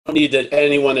need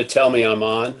anyone to tell me I'm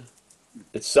on.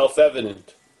 It's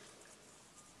self-evident.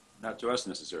 Not to us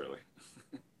necessarily.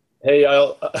 Hey,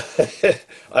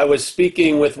 I was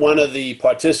speaking with one of the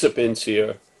participants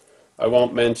here. I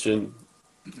won't mention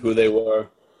who they were,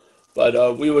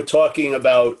 but we were talking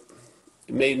about,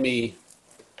 it made me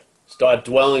start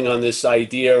dwelling on this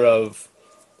idea of,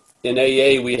 in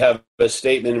AA, we have a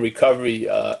statement in recovery,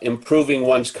 improving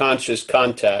one's conscious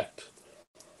contact.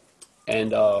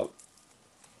 And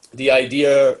the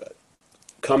idea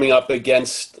coming up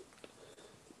against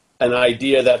an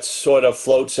idea that sort of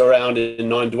floats around in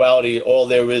non-duality, all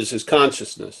there is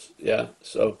consciousness. Yeah.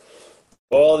 So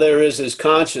all there is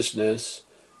consciousness.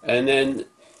 And then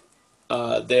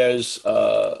there's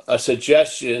a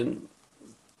suggestion,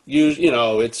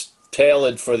 it's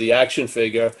tailored for the action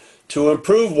figure to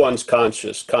improve one's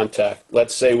conscious contact,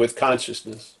 let's say with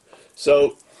consciousness.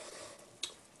 So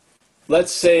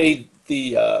let's say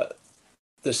the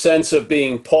sense of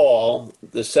being Paul,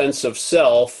 the sense of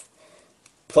self,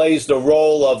 plays the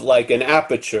role of like an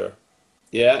aperture,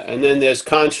 yeah? And then there's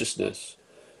consciousness.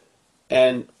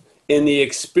 And in the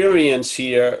experience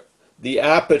here, the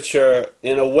aperture,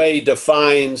 in a way,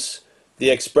 defines the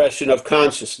expression of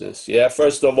consciousness, yeah?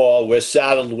 First of all, we're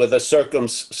saddled with a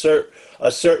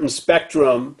certain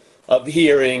spectrum of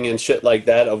hearing and shit like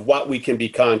that, of what we can be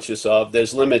conscious of.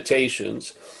 There's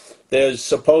limitations. There's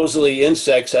supposedly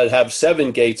insects that have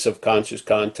 7 gates of conscious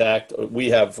contact.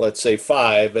 We have, let's say,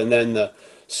 5, and then the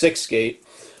 6th gate.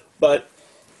 But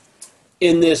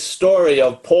in this story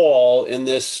of Paul, in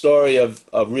this story of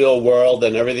real world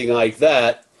and everything like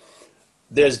that,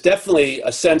 there's definitely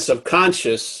a sense of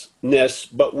consciousness,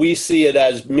 but we see it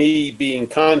as me being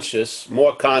conscious,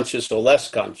 more conscious or less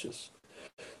conscious.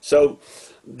 So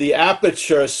the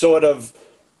aperture sort of,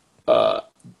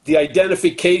 the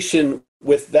identification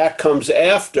with that comes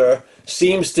after,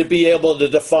 seems to be able to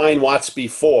define what's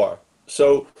before.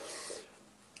 So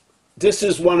this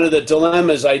is one of the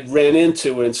dilemmas I ran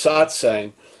into in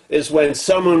satsang, is when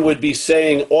someone would be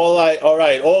saying,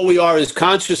 all we are is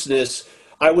consciousness.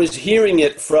 I was hearing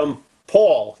it from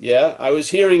Paul, yeah? I was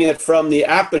hearing it from the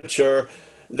aperture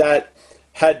that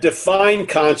had defined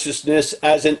consciousness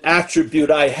as an attribute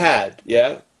I had,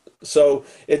 yeah? So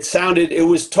it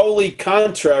was totally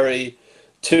contrary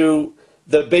to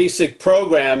the basic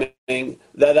programming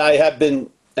that I have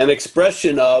been an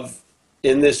expression of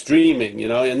in this dreaming,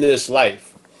 in this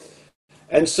life.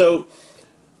 And so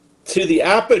to the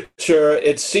aperture,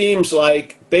 it seems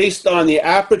like based on the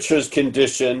aperture's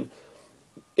condition,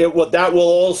 that will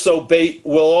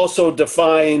also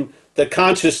define the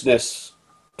consciousness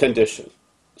condition.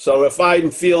 So if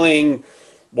I'm feeling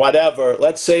whatever,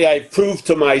 let's say I prove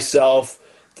to myself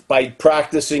by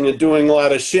practicing and doing a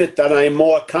lot of shit that I'm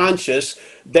more conscious,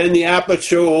 then the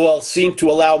aperture will seem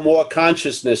to allow more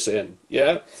consciousness in,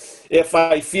 yeah? If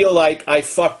I feel like I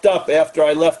fucked up after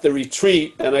I left the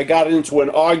retreat and I got into an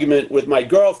argument with my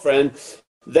girlfriend,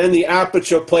 then the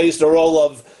aperture plays the role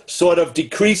of sort of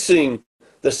decreasing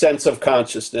the sense of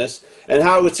consciousness. And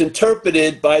how it's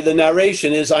interpreted by the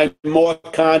narration is I'm more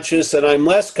conscious and I'm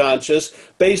less conscious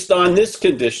based on this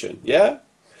condition, yeah?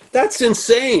 That's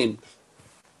insane.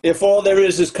 If all there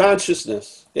is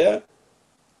consciousness, yeah?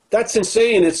 That's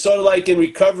insane. It's sort of like in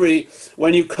recovery,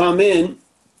 when you come in,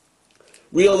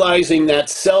 realizing that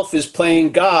self is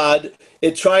playing God,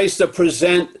 it tries to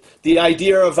present the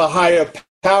idea of a higher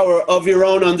power of your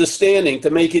own understanding to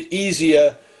make it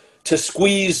easier to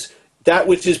squeeze that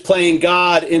which is playing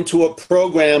God into a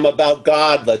program about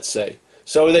God, let's say.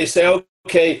 So they say,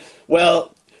 okay,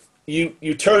 well,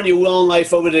 you turn your will and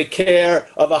life over to the care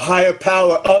of a higher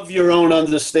power of your own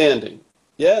understanding.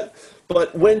 Yeah?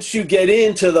 But once you get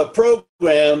into the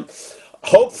program,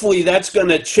 hopefully that's going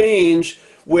to change,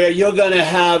 where you're going to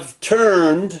have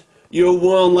turned your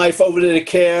will and life over to the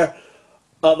care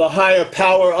of a higher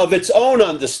power of its own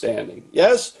understanding.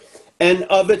 Yes? And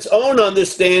of its own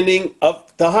understanding,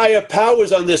 of the higher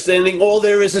power's understanding, all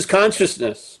there is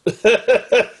consciousness.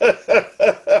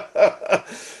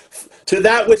 To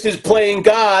that which is playing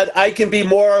God, I can be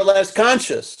more or less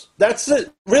conscious. That's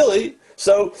it, really.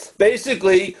 So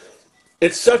basically,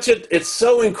 it's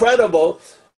so incredible.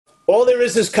 All there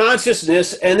is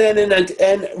consciousness, and then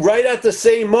and right at the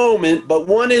same moment, but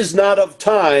one is not of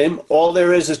time. All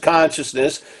there is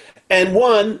consciousness, and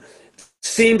one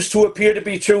seems to appear to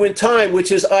be true in time,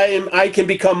 which is I can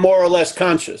become more or less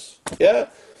conscious. Yeah,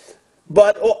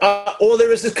 but all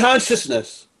there is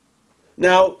consciousness.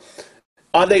 Now,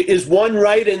 is one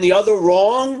right and the other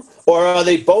wrong, or are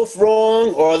they both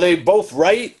wrong, or are they both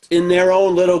right in their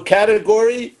own little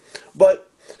category? But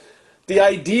the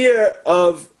idea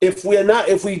of if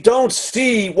we don't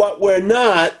see what we're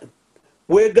not,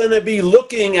 we're going to be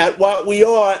looking at what we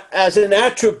are as an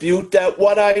attribute that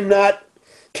what I'm not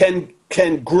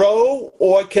can grow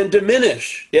or can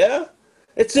diminish. Yeah?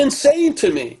 It's insane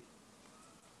to me.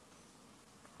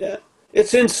 Yeah?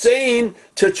 It's insane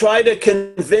to try to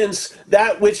convince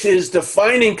that which is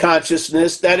defining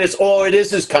consciousness that it's all it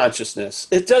is consciousness.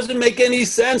 It doesn't make any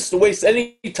sense to waste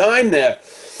any time there.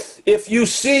 If you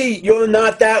see you're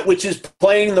not that which is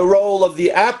playing the role of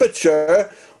the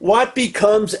aperture, what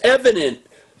becomes evident?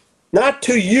 Not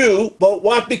to you, but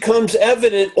what becomes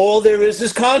evident, all there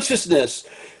is consciousness.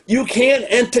 You can't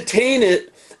entertain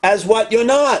it as what you're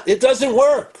not. It doesn't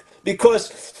work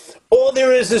because all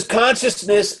there is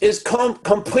consciousness is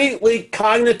completely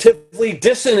cognitively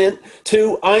dissonant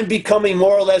to I'm becoming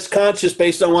more or less conscious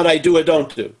based on what I do or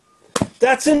don't do.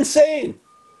 That's insane.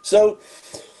 So,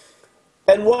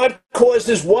 and what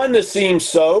causes one to seem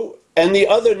so and the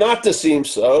other not to seem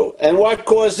so, and what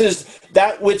causes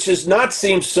that which is not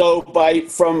seem so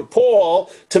from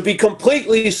Paul to be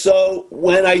completely so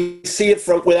when I see it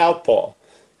from without Paul.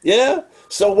 Yeah?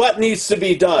 So what needs to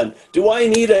be done? Do I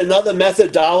need another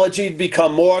methodology to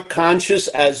become more conscious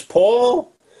as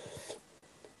Paul?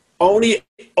 Only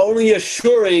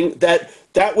assuring that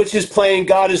which is playing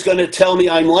God is going to tell me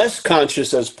I'm less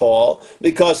conscious as Paul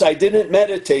because I didn't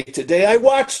meditate today. I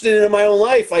watched it in my own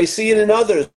life. I see it in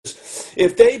others.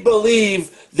 If they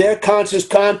believe their conscious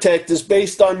contact is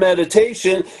based on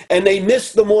meditation and they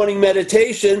miss the morning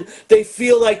meditation, they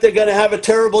feel like they're going to have a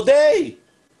terrible day.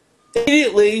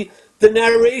 Immediately, the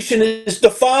narration is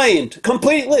defined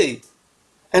completely.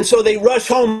 And so they rush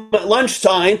home at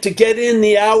lunchtime to get in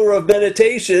the hour of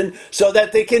meditation so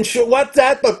that they can show what's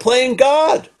that but playing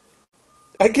God.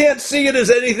 I can't see it as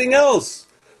anything else.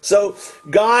 So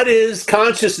God is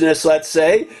consciousness, let's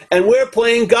say, and we're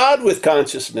playing God with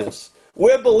consciousness.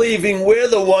 We're believing we're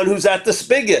the one who's at the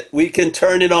spigot. We can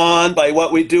turn it on by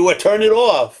what we do or turn it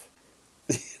off.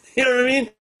 You know what I mean?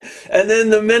 And then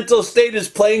the mental state is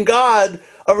playing God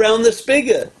around the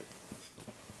spigot.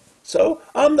 So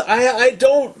I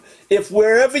don't, if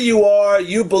wherever you are,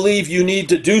 you believe you need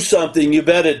to do something, you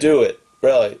better do it,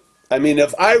 really. I mean,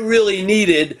 if I really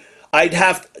needed,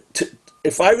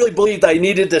 if I really believed I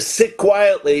needed to sit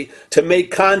quietly to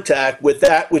make contact with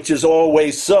that which is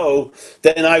always so,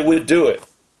 then I would do it.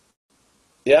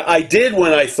 Yeah, I did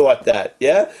when I thought that,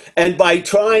 yeah? And by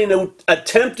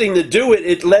attempting to do it,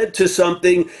 it led to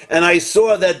something, and I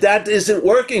saw that isn't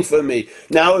working for me.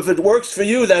 Now, if it works for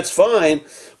you, that's fine,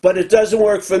 but it doesn't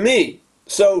work for me.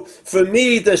 So for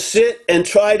me to sit and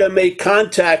try to make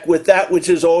contact with that which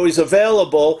is always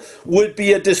available would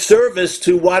be a disservice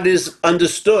to what is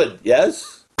understood,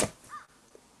 yes?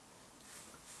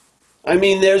 I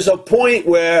mean, there's a point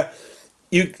where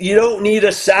you don't need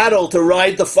a saddle to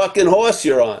ride the fucking horse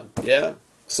you're on, yeah?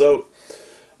 So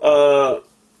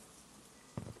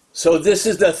this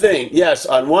is the thing. Yes,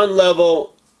 on one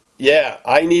level, yeah,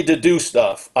 I need to do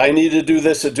stuff. I need to do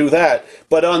this or do that.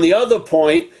 But on the other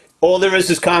point, all there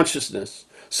is consciousness.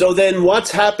 So then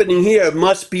what's happening here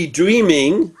must be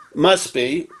dreaming, must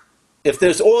be. If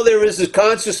there's all there is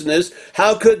consciousness,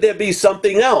 how could there be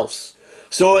something else?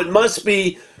 So it must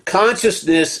be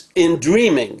consciousness in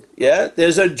dreaming, yeah?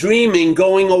 There's a dreaming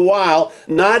going a while,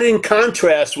 not in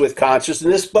contrast with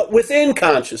consciousness, but within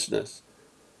consciousness.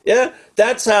 Yeah?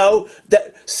 That's how,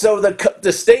 so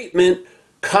the statement,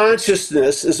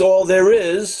 consciousness is all there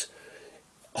is,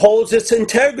 holds its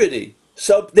integrity.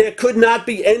 So there could not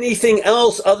be anything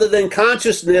else other than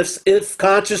consciousness if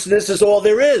consciousness is all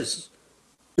there is.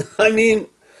 I mean,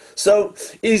 so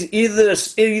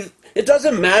it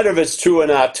doesn't matter if it's true or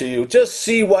not to you. Just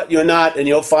see what you're not and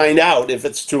you'll find out if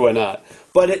it's true or not.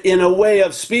 But in a way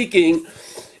of speaking,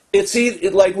 it's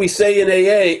like we say in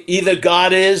AA, either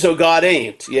God is or God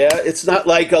ain't. Yeah, it's not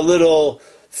like a little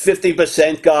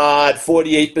 50% God,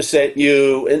 48%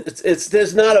 you, and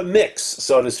there's not a mix,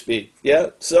 so to speak.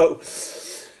 Yeah. So,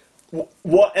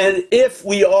 and if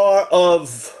we are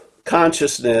of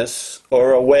consciousness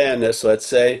or awareness, let's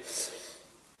say,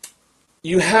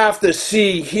 you have to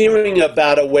see hearing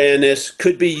about awareness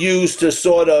could be used to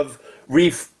sort of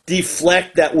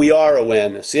deflect that we are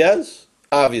awareness. Yes,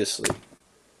 obviously.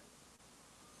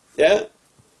 Yeah,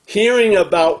 hearing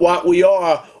about what we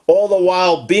are all the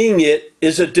while being it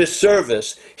is a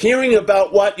disservice. Hearing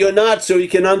about what you're not so you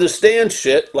can understand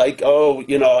shit like, oh,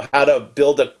 you know, how to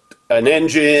build an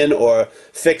engine or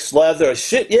fix leather,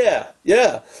 shit,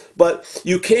 yeah. But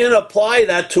you can't apply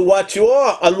that to what you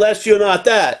are unless you're not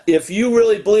that. If you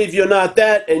really believe you're not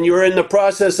that and you're in the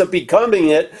process of becoming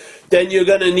it, then you're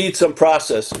going to need some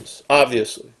processes,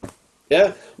 obviously.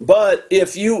 Yeah. But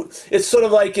it's sort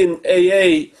of like in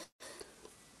AA,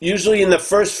 usually in the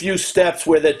first few steps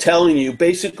where they're telling you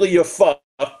basically you're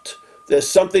fucked. There's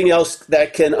something else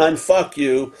that can unfuck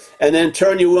you and then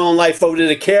turn your will and life over to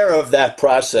the care of that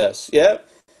process. Yeah.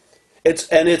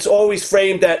 It's always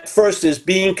framed at first as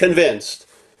being convinced,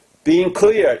 being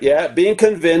clear. Yeah. Being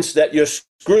convinced that you're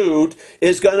screwed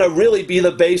is going to really be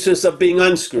the basis of being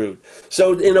unscrewed.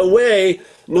 So in a way,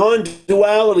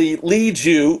 non-duality leads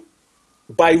you,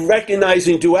 by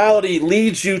recognizing duality,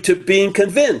 leads you to being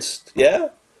convinced. Yeah.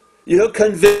 You're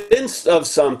convinced of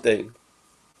something.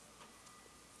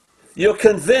 You're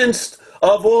convinced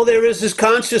of all there is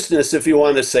consciousness, if you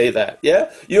want to say that.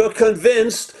 Yeah? You're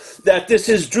convinced that this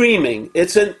is dreaming.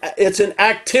 It's an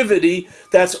activity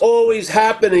that's always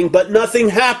happening, but nothing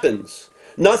happens.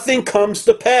 Nothing comes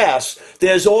to pass.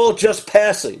 There's all just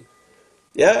passing.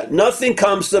 Yeah, nothing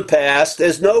comes to pass.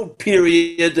 There's no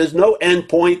period. There's no end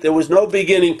point. There was no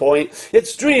beginning point.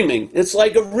 It's dreaming. It's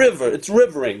like a river. It's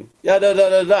rivering. Yeah, da da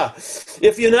da da.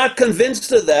 If you're not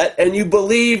convinced of that, and you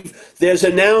believe there's a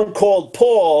noun called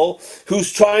Paul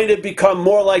who's trying to become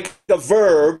more like a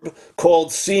verb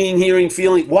called seeing, hearing,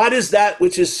 feeling. What is that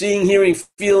which is seeing, hearing,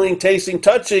 feeling, tasting,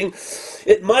 touching?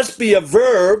 It must be a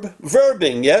verb,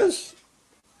 verbing. Yes,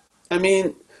 I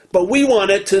mean, but we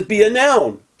want it to be a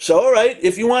noun. So, all right,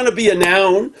 if you want to be a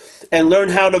noun and learn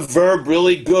how to verb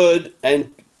really good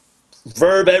and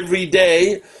verb every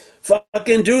day,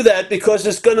 fucking do that, because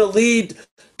it's going to lead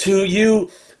to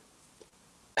you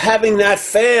having that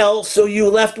fail, so you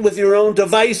left with your own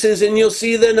devices, and you'll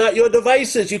see they're not your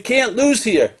devices. You can't lose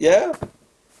here, yeah?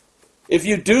 If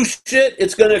you do shit,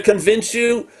 it's going to convince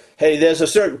you, hey, there's a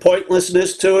certain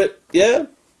pointlessness to it, yeah?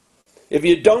 If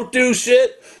you don't do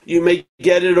shit, you may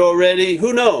get it already.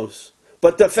 Who knows?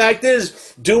 But the fact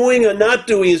is, doing or not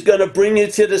doing is going to bring you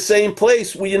to the same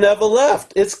place where you never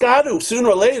left. It's got to, sooner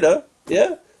or later.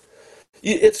 Yeah?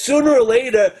 It's sooner or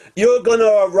later, you're going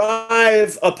to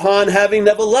arrive upon having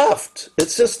never left.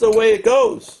 It's just the way it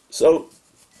goes. So,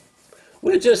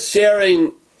 we're just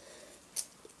sharing.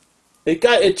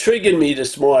 It triggered me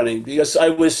this morning, because I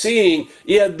was seeing,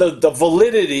 the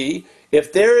validity.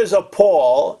 If there is a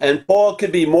Paul, and Paul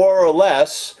could be more or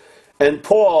less, and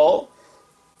Paul,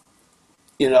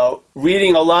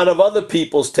 reading a lot of other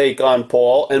people's take on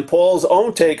Paul, and Paul's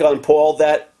own take on Paul,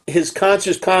 that his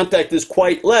conscious contact is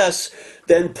quite less,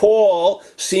 then Paul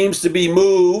seems to be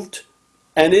moved,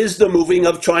 and is the moving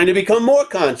of trying to become more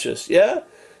conscious. Yeah?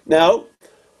 Now,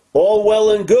 all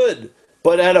well and good,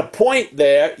 but at a point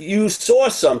there, you saw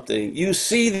something. You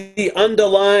see the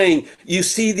underlying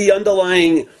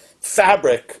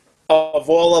fabric of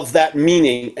all of that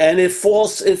meaning, and it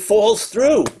falls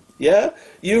through. Yeah?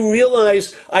 You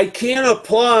realize I can't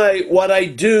apply what I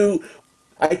do.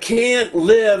 I can't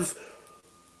live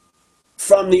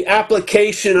from the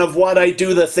application of what I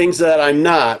do, the things that I'm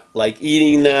not, like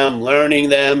eating them, learning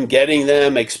them, getting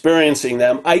them, experiencing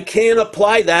them. I can't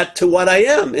apply that to what I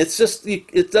am. It's just,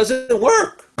 it doesn't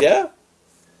work. Yeah?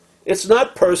 It's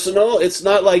not personal. It's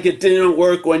not like it didn't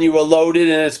work when you were loaded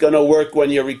and it's going to work when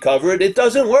you're recovered. It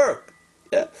doesn't work.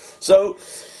 Yeah? So,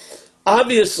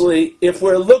 obviously, if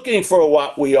we're looking for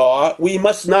what we are, we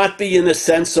must not be in the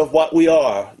sense of what we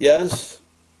are, yes?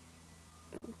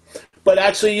 But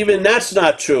actually, even that's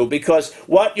not true, because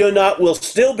what you're not will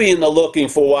still be in the looking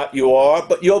for what you are,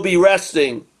 but you'll be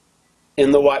resting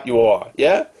in the what you are,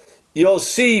 yeah? You'll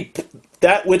see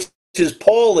that which is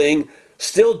polling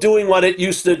still doing what it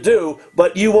used to do,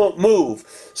 but you won't move.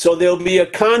 So there'll be a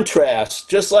contrast.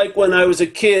 Just like when I was a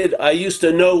kid, I used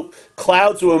to know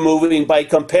clouds were moving by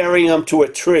comparing them to a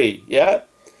tree, yeah?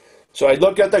 So I'd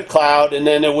look at the cloud, and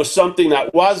then there was something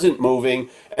that wasn't moving,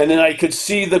 and then I could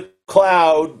see the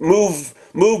cloud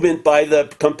movement by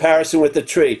the comparison with the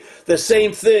tree. The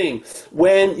same thing.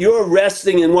 When you're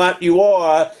resting in what you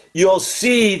are, you'll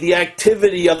see the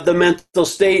activity of the mental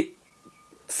state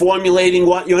formulating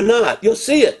what you're not. You'll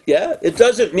see it, yeah? It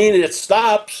doesn't mean it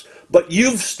stops, but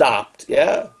you've stopped,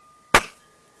 yeah?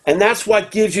 And that's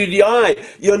what gives you the eye.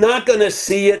 You're not going to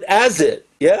see it as it,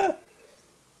 yeah?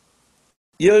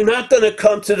 You're not going to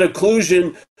come to the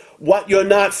conclusion what you're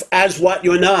not as what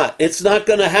you're not. It's not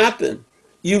going to happen.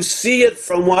 You see it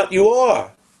from what you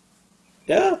are,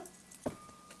 yeah?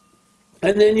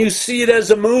 And then you see it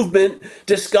as a movement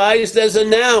disguised as a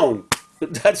noun.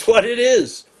 That's what it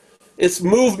is. It's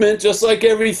movement, just like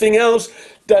everything else,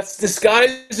 that's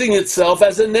disguising itself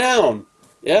as a noun.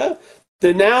 Yeah?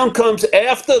 The noun comes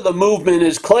after the movement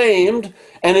is claimed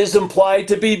and is implied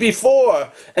to be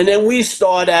before. And then we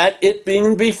start at it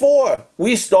being before.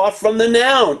 We start from the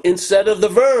noun instead of the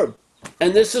verb.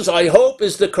 And this is, I hope,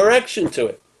 is the correction to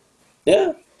it.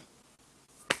 Yeah?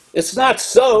 It's not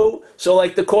so. So,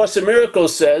 like the Course in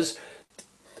Miracles says,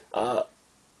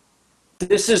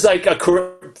 this is like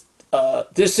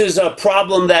this is a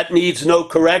problem that needs no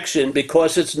correction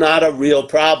because it's not a real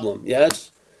problem.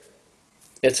 Yes,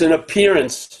 it's an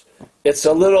appearance. It's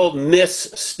a little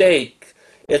mistake.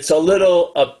 It's a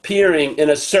little appearing in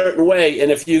a certain way,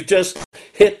 and if you just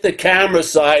hit the camera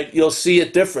side, you'll see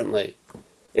it differently.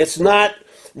 It's not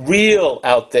real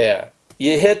out there.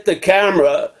 You hit the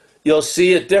camera, you'll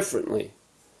see it differently.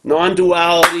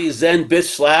 Non-duality, Zen bitch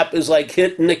slap is like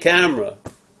hitting the camera.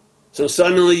 So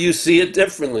suddenly you see it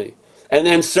differently. And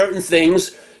then certain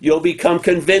things you'll become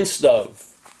convinced of.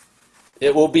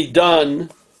 It will be done,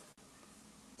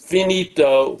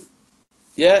 finito,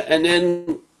 yeah, and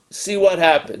then see what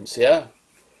happens, yeah.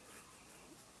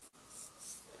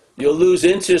 You'll lose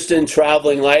interest in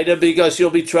traveling lighter because you'll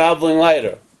be traveling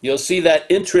lighter. You'll see that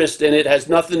interest in it has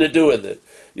nothing to do with it.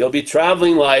 You'll be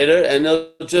traveling lighter and they'll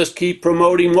just keep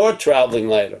promoting more traveling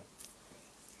lighter.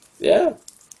 Yeah.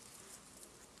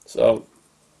 So,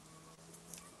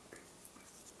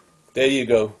 there you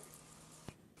go.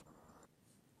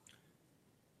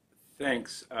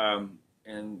 Thanks.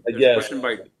 And I there's a guess. question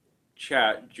by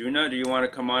chat. Juna, do you want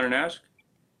to come on and ask?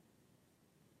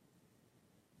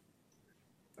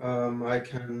 I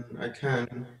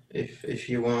can, if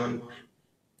you want.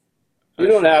 You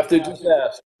don't have to, just ask. Yeah,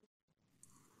 it's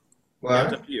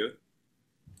What? up to you.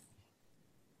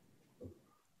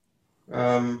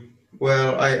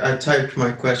 Well, I typed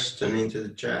my question into the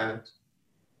chat.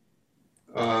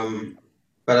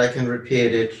 But I can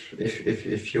repeat it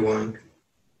if you want.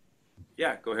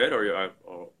 Yeah, go ahead, or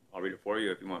I'll read it for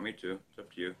you if you want me to. It's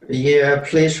up to you. Yeah,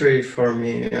 please read it for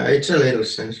me. It's a little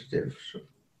sensitive. So.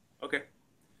 Okay.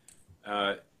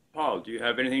 Paul, do you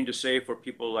have anything to say for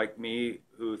people like me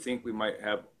who think we might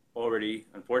have already,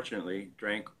 unfortunately,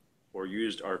 drank or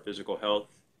used our physical health?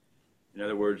 In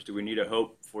other words, do we need a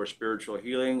hope for spiritual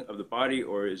healing of the body,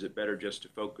 or is it better just to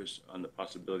focus on the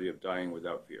possibility of dying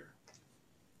without fear?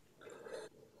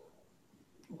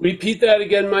 Repeat that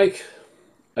again, Mike.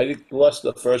 I lost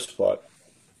the first part.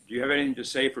 Do you have anything to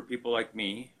say for people like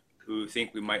me who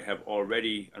think we might have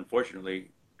already, unfortunately,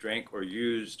 drank or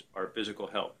used our physical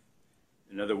health?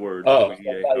 In other words, do Oh, we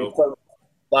need a hope?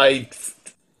 by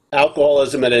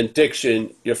alcoholism and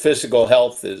addiction, your physical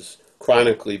health is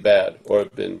chronically bad or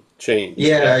been changed.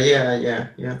 Yeah. Yeah.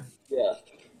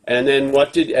 And then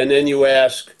and then you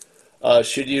ask,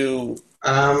 should you?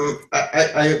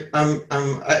 I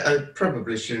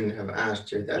probably shouldn't have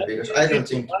asked you that because I don't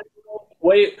think.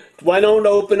 Wait, why don't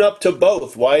open up to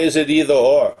both? Why is it either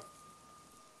or?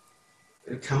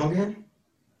 Come again?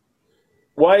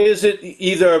 Why is it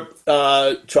either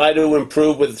try to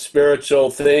improve with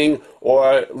spiritual thing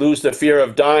or lose the fear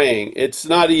of dying? It's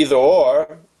not either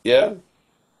or, yeah?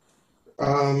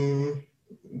 Um,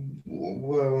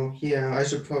 well, yeah, I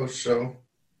suppose so.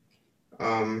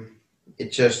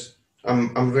 It just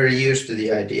I'm very used to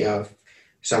the idea of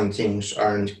some things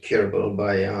aren't curable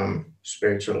by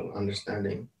spiritual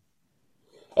understanding.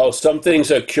 Oh, some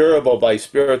things are curable by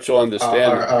spiritual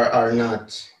understanding, Are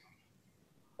not,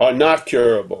 are not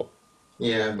curable.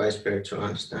 yeah, by spiritual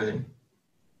understanding.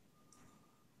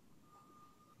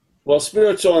 Well,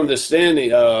 spiritual understanding,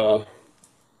 you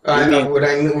I mean, what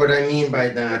I mean by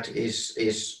that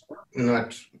is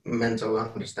not mental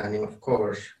understanding, of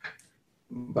course,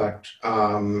 but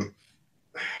well,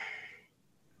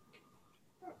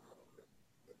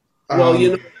 you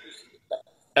know, um,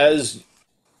 as,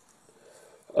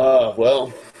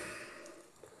 well,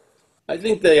 I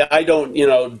think don't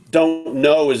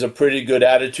know is a pretty good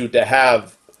attitude to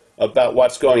have about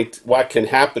what can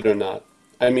happen or not.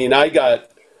 I mean, I got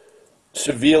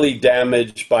severely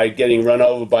damaged by getting run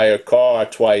over by a car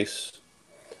twice,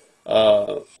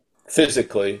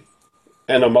 physically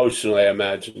and emotionally, I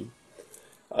imagine.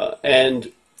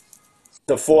 And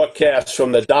the forecast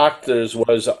from the doctors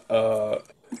was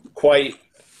quite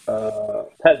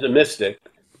pessimistic.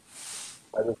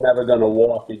 I was never going to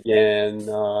walk again.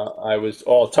 I was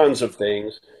all tons of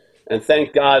things. And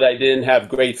thank God I didn't have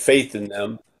great faith in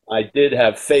them. I did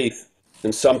have faith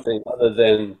in something other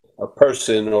than a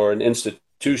person or an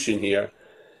institution here.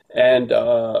 And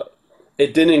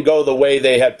it didn't go the way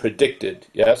they had predicted,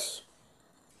 yes?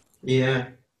 yeah,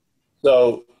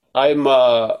 So I'm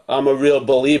a real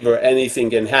believer anything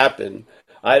can happen.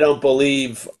 I don't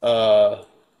believe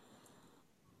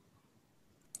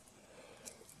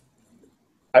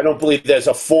I don't believe there's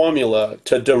a formula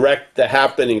to direct the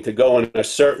happening to go in a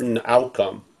certain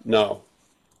outcome. No.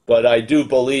 But I do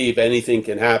believe anything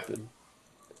can happen.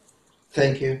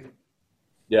 thank you.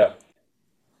 Yeah.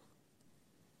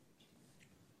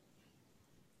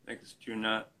 Thanks,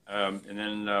 Juna. And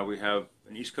then we have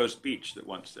an East Coast Beach that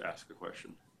wants to ask a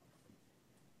question.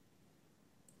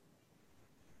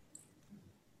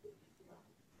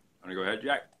 Want to go ahead,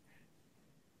 Jack?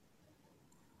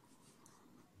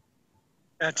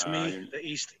 That's me, the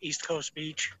East Coast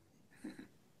Beach.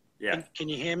 Yeah. Can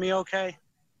you hear me okay?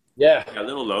 Yeah. A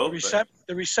little low.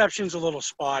 The reception's a little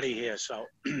spotty here, so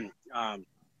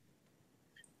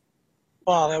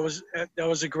Paul, that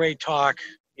was a great talk,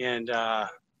 and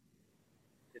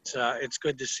it's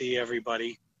good to see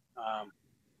everybody.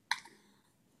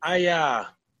 I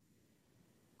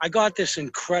got this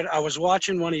incredible. I was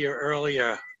watching one of your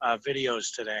earlier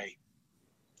videos today,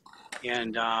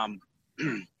 and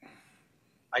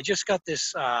I just got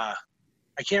this.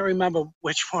 I can't remember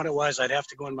which one it was. I'd have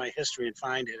to go in my history and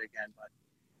find it again. But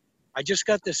I just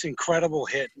got this incredible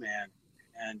hit, man,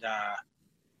 and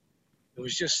it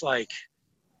was just like,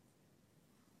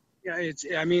 yeah,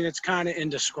 I mean, it's kind of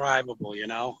indescribable, you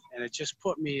know. And it just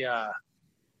put me. I'm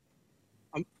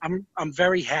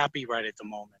very happy right at the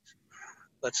moment,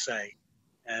 let's say,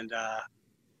 and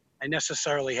I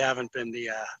necessarily haven't been the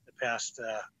past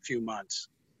few months,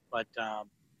 but.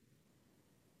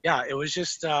 Yeah, it was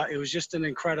just an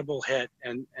incredible hit,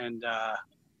 and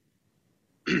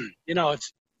you know,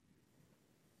 it's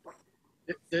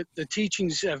the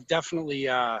teachings have definitely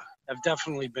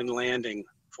been landing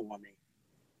for me,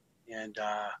 and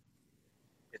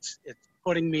it's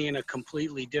putting me in a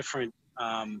completely different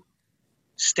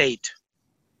state,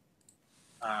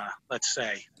 let's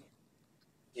say,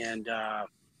 and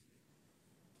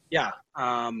yeah.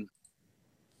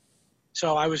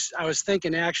 So I was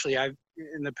thinking, actually,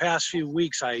 in the past few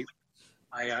weeks, I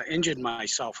injured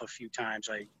myself a few times.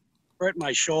 I hurt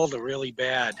my shoulder really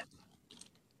bad,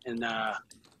 and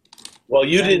Well,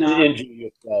 you didn't injure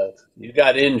yourself. You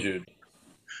got injured.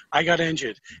 I got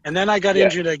injured, and then I got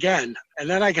injured again, and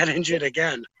then I got injured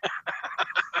again.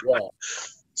 Yeah.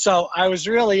 So I was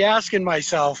really asking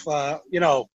myself, you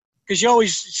know, because you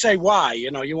always say why,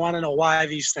 you know, you want to know why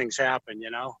these things happen, you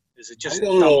know? Is it just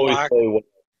dumb luck?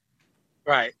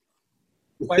 Right.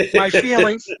 But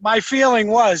my feeling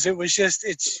was, it was just,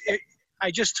 I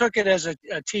just took it as a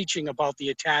teaching about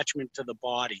the attachment to the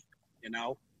body, you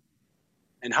know,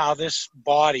 and how this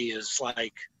body is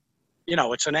like, you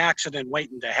know, it's an accident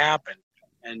waiting to happen.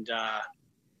 And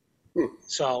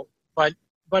so,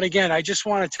 but again, I just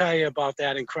want to tell you about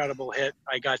that incredible hit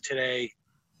I got today.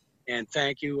 And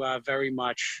thank you very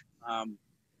much.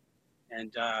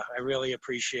 And I really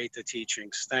appreciate the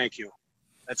teachings. Thank you.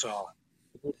 That's all.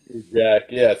 Jack,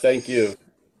 yeah, thank you.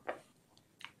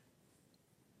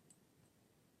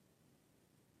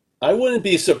 I wouldn't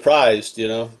be surprised, you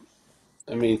know.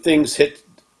 I mean, things hit.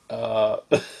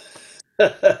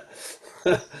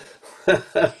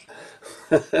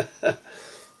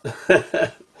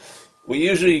 We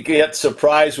usually get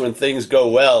surprised when things go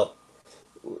well.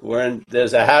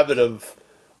 There's a habit of,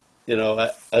 you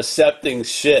know, accepting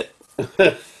shit.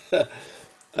 I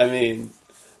mean,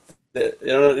 you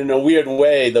know, in a weird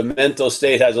way, the mental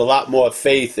state has a lot more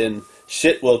faith in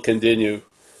shit will continue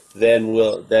than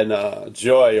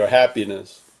joy or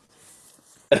happiness.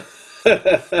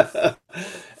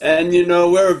 And you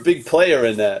know, we're a big player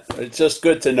in that. It's just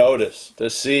good to notice, to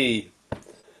see,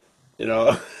 you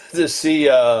know, to see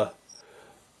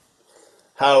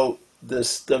how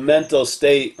the mental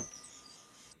state,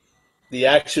 the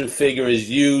action figure is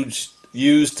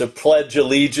used to pledge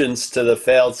allegiance to the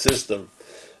failed system.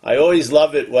 I always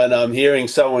love it when I'm hearing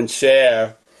someone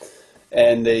share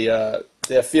and they're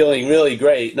feeling really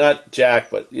great, not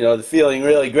Jack, but you know, they're feeling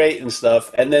really great and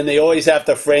stuff, and then they always have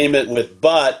to frame it with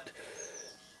 "but,"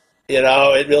 you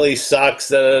know, it really sucks,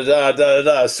 da da da da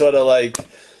da, sort of like,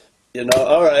 you know,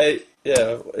 all right,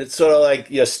 yeah, it's sort of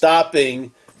like you're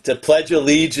stopping to pledge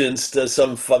allegiance to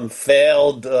some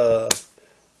failed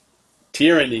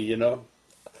tyranny, you know.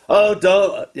 Oh,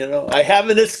 don't, you know, I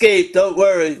haven't escaped, don't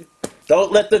worry.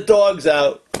 Don't let the dogs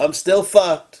out. I'm still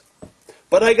fucked.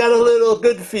 But I got a little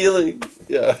good feeling.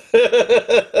 Yeah.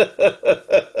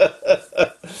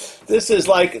 This is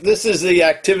the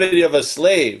activity of a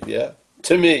slave, yeah,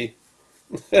 to me.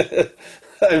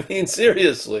 I mean,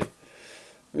 seriously.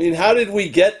 I mean, how did we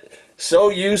get so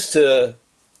used to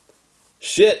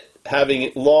shit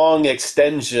having long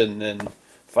extension and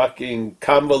fucking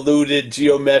convoluted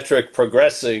geometric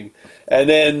progressing, and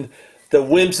then the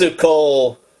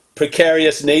whimsical,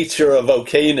 precarious nature of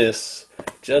okayness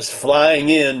just flying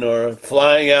in or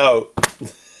flying out?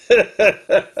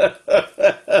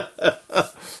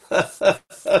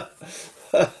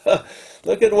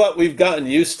 Look at what we've gotten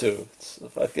used to. It's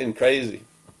fucking crazy.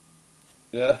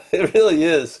 Yeah, it really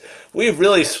is. We've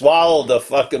really swallowed the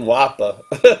fucking whopper.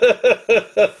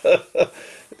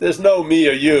 There's no me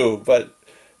or you, but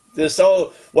there's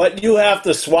so what you have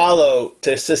to swallow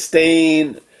to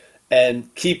sustain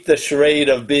and keep the charade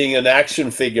of being an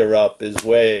action figure up is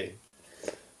way,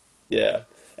 yeah.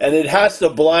 And it has to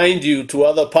blind you to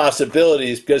other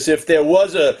possibilities because if there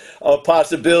was a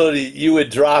possibility, you would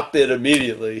drop it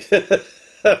immediately.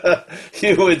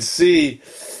 You would see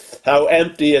how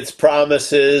empty its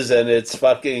promise is and its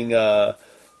fucking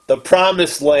the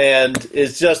promised land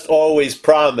is just always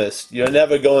promised. You're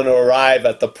never going to arrive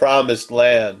at the promised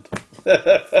land.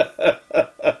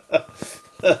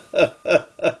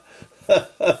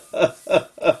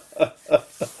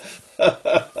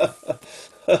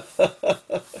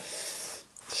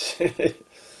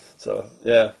 So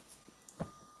yeah,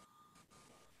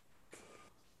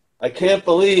 I can't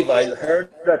believe I heard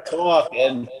the talk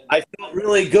and I felt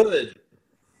really good.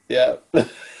 Yeah.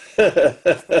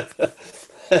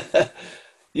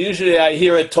 Usually I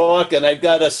hear a talk and I've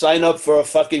got to sign up for a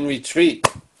fucking retreat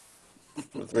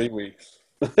for 3 weeks.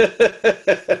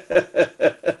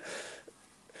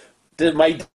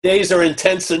 My days are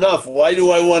intense enough. Why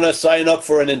do I want to sign up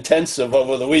for an intensive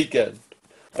over the weekend?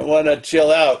 I want to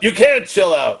chill out. You can't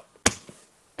chill out.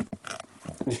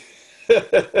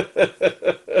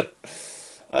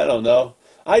 I don't know.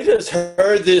 I just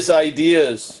heard these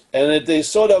ideas, and they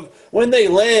sort of, when they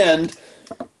land,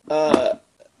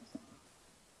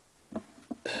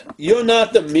 you're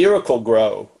not the miracle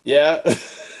grow, yeah?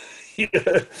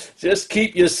 Just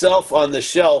keep yourself on the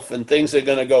shelf, and things are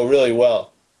going to go really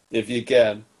well, if you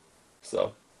can.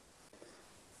 So,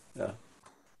 yeah.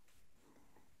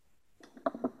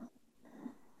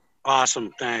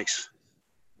 Awesome. Thanks.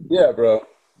 Yeah, bro.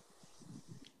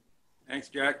 Thanks,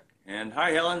 Jack. And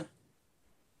hi, Helen.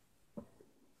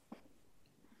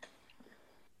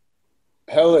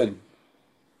 Helen.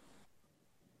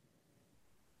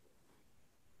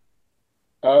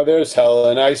 Oh, there's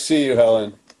Helen. I see you,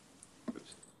 Helen.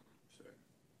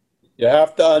 You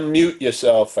have to unmute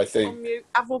yourself, I think.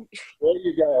 Unmute. There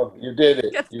you go. You did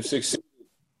it. You succeeded.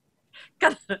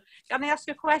 Can I ask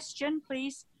a question,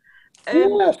 please?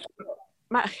 Yeah.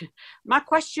 My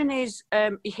question is,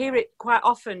 you hear it quite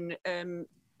often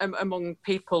among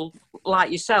people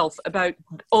like yourself about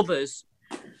others.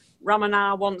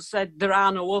 Ramana once said, there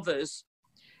are no others.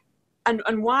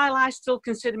 And while I still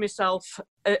consider myself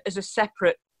as a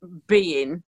separate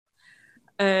being,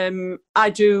 I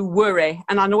do worry,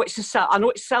 and I know it's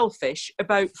selfish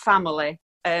about family.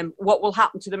 What will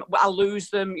happen to them? I'll lose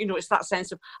them. You know, it's that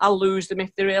sense of I'll lose them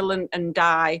if they're ill and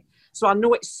die. So I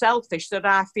know it's selfish that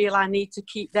I feel I need to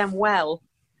keep them well,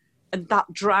 and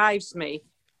that drives me.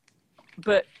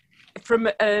 But from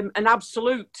an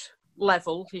absolute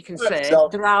level, you can say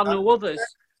there are no others.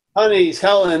 Honey,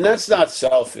 Helen, that's not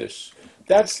selfish.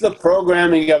 That's the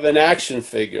programming of an action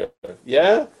figure.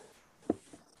 Yeah.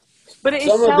 But it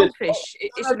is selfish.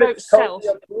 It's about self.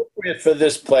 Totally appropriate for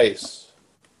this place.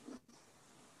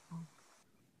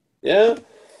 Yeah.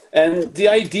 And the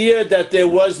idea that there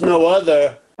was no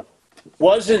other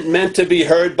wasn't meant to be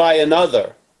heard by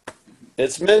another.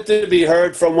 It's meant to be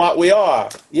heard from what we are.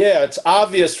 Yeah, it's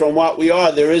obvious from what we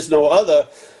are. There is no other.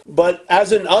 But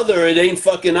as an other, it ain't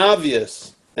fucking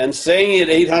obvious. And saying it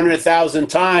 800,000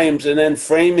 times and then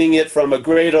framing it from a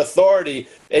great authority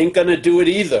ain't going to do it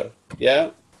either.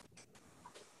 Yeah?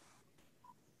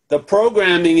 The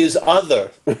programming is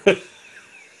other.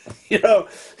 You know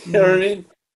what I mean?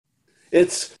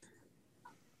 It's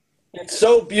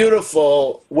so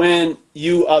beautiful when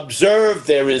you observe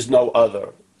there is no other.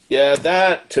 Yeah,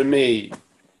 that to me,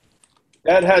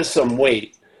 that has some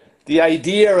weight. The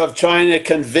idea of trying to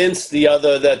convince the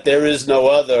other that there is no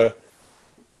other,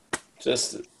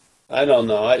 just, I don't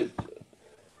know.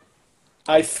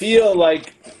 I feel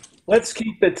like, let's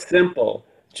keep it simple.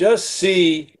 Just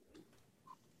see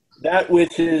that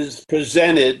which is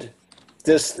presented,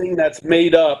 this thing that's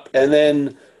made up and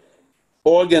then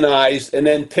organized and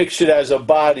then pictured as a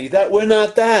body, that we're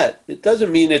not that. It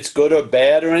doesn't mean it's good or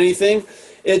bad or anything.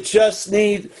 It's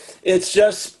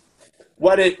just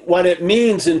what it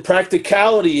means in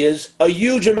practicality is a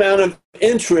huge amount of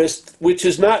interest, which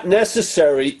is not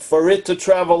necessary for it to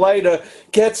travel lighter,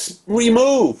 gets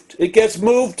removed. It gets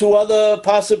moved to other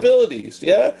possibilities.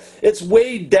 Yeah, it's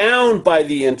weighed down by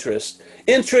the interest.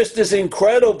 Interest is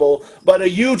incredible, but a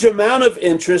huge amount of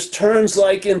interest turns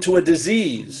like into a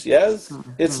disease. Yes,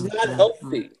 it's not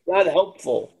healthy, not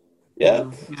helpful. Yeah,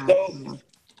 so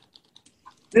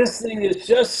this thing is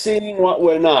just seeing what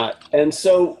we're not. And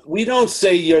so we don't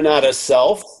say you're not a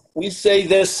self. We say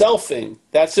there's selfing.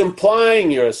 That's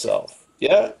implying you're a self.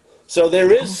 Yeah? So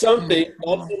there is something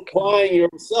that's implying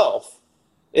yourself.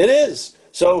 It is.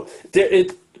 So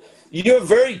you're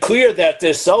very clear that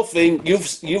there's selfing.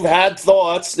 You've had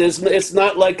thoughts. It's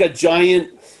not like a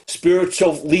giant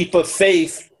spiritual leap of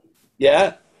faith,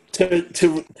 yeah,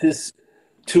 to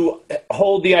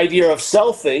hold the idea of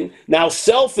selfing. Now,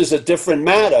 self is a different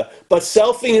matter, but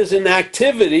selfing is an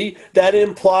activity that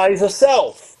implies a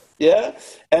self, yeah,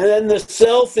 and then the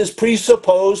self is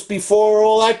presupposed before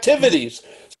all activities.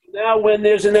 Now, when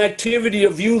there's an activity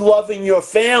of you loving your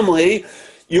family,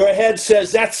 your head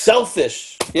says that's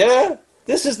selfish. Yeah?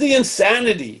 This is the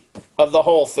insanity of the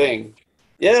whole thing.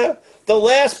 Yeah? The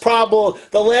last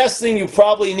thing you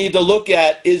probably need to look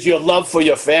at is your love for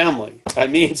your family. I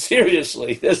mean,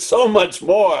 seriously, there's so much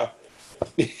more.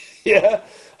 Yeah?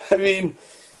 I mean,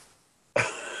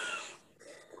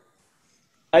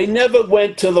 I never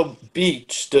went to the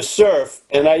beach to surf,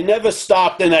 and I never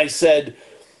stopped and I said,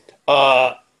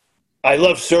 I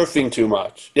love surfing too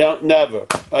much. Yeah, never.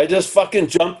 I just fucking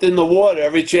jumped in the water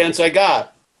every chance I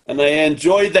got. And I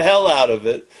enjoyed the hell out of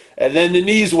it. And then the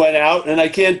knees went out and I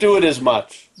can't do it as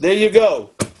much. There you go.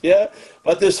 Yeah?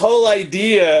 But this whole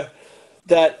idea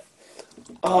that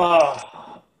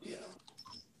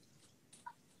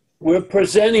we're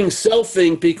presenting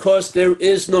selfing because there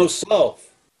is no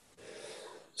self.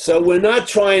 So we're not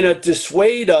trying to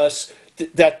dissuade us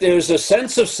that there's a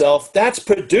sense of self that's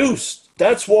produced.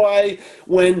 That's why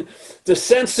when the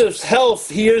sense of health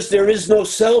hears there is no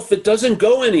self, it doesn't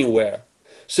go anywhere.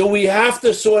 So we have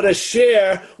to sort of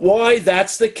share why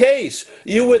that's the case.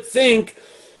 You would think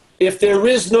if there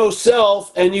is no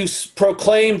self and you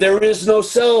proclaim there is no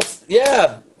self,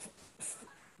 yeah,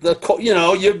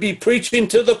 you'd be preaching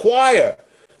to the choir.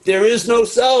 There is no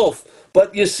self.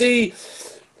 But you see,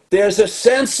 there's a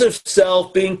sense of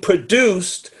self being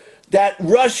produced that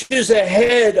rushes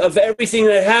ahead of everything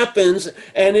that happens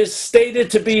and is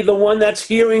stated to be the one that's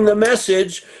hearing the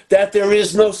message that there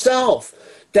is no self.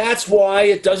 That's why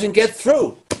it doesn't get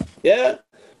through. Yeah?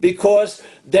 Because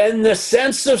then the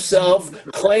sense of self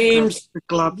claims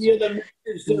to hear the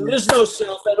message there is no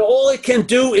self, and all it can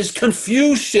do is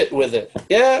confuse shit with it.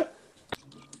 Yeah?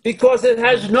 Because it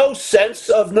has no sense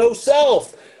of no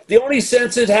self. The only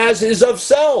sense it has is of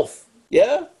self.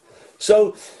 Yeah?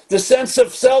 So the sense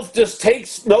of self just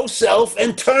takes no self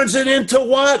and turns it into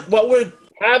what? What we're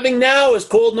having now is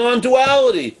called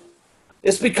non-duality.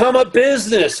 It's become a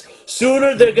business.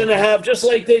 Sooner they're going to have, just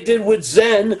like they did with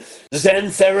Zen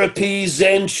therapy,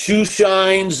 Zen shoe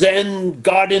shine, Zen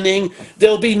gardening,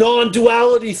 there'll be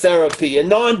non-duality therapy and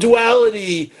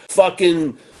non-duality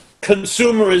fucking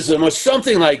consumerism or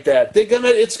something like that.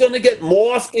 It's going to get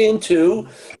morphed into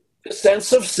the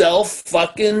sense of self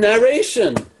fucking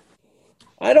narration.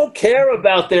 I don't care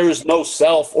about there is no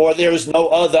self or there is no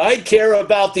other. I care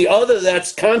about the other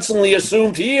that's constantly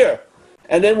assumed here.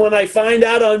 And then when I find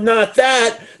out I'm not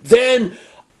that, then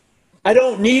I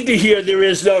don't need to hear there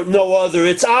is no other.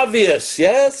 It's obvious.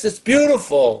 Yes, it's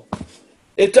beautiful.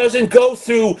 It doesn't go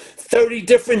through 30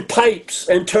 different pipes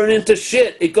and turn into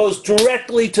shit. It goes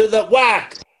directly to the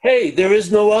whack. Hey, there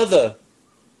is no other.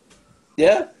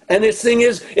 Yeah? And this thing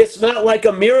is, it's not like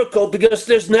a miracle because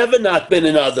there's never not been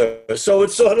another. So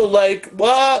it's sort of like,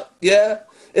 what? Yeah.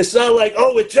 It's not like,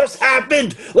 oh, it just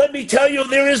happened. Let me tell you,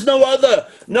 there is no other.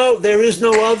 No, there is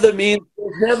no other means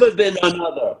there's never been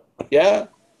another. Yeah?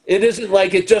 It isn't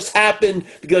like it just happened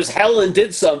because Helen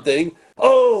did something.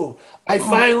 Oh,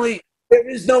 there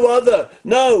is no other.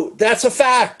 No, that's a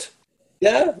fact.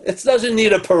 Yeah? It doesn't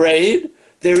need a parade.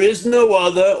 There is no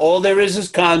other. All there is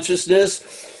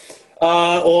consciousness.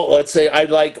 Or let's say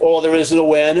all there is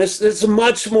awareness. There's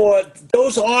much more.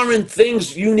 Those aren't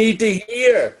things you need to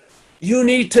hear. You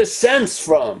need to sense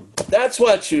from. That's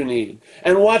what you need.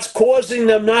 And what's causing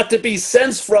them not to be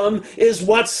sensed from is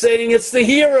what's saying it's the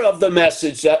hearer of the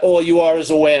message that all you are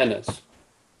is awareness.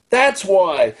 That's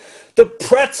why. The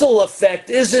pretzel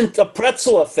effect isn't the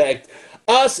pretzel effect.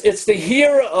 It's the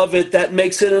hearer of it that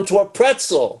makes it into a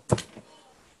pretzel.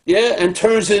 Yeah, and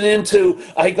turns it into,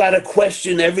 I got to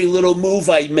question every little move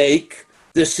I make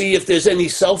to see if there's any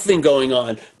selfing going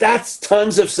on. That's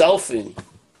tons of selfing.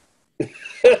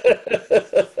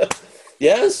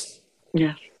 Yes?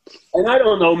 Yeah. And I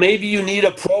don't know, maybe you need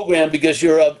a program because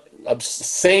you're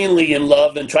insanely in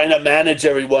love and trying to manage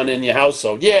everyone in your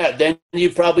household. Yeah, then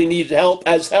you probably need help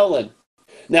as Helen.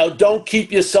 Now, don't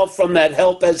keep yourself from that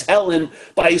help as Helen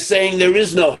by saying there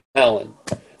is no Helen.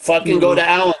 Fucking go to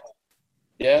Alan.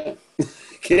 Yeah,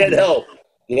 can't help.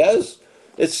 Yes,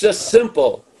 it's just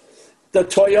simple. The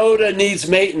Toyota needs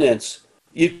maintenance.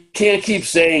 You can't keep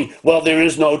saying, well, there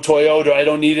is no Toyota. I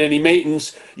don't need any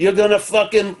maintenance. You're going to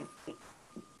fucking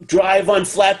drive on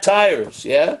flat tires,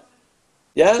 yeah?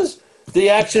 Yes? The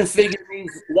action figure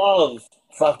means love.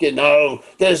 Fucking no,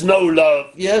 there's no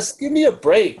love. Yes, give me a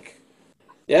break.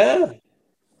 Yeah?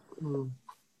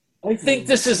 I think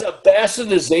this is a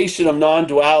bastardization of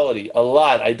non-duality a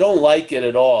lot. I don't like it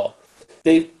at all.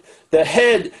 The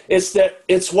head,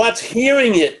 it's what's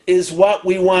hearing it is what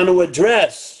we want to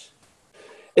address.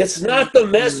 It's not the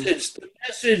message. The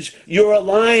message, you're a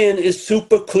lion, is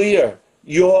super clear.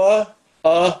 You're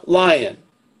a lion.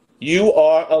 You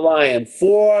are a lion.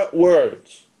 4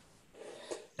 words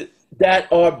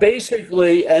that are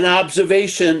basically an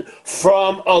observation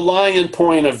from a lion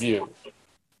point of view.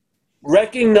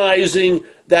 Recognizing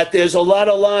that there's a lot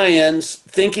of lions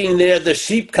thinking they're the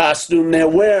sheep costume they're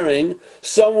wearing.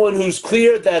 Someone who's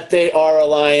clear that they are a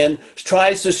lion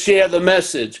tries to share the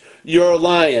message. You're a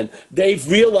lion. They've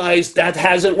realized that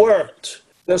hasn't worked.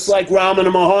 Just like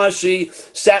Ramana Maharshi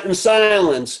sat in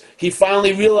silence. He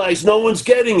finally realized no one's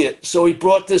getting it. So he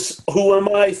brought this who am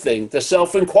I thing, the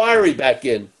self-inquiry back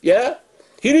in. Yeah?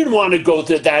 He didn't want to go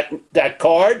to that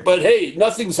card, but hey,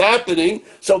 nothing's happening,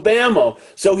 so bammo.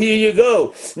 So here you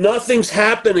go. Nothing's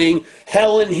happening,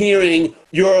 Helen hearing,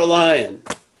 you're a lion.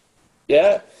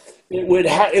 Yeah?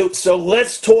 So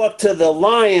let's talk to the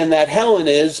lion that Helen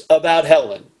is about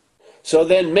Helen. So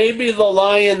then maybe the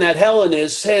lion that Helen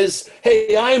is says,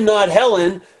 hey, I'm not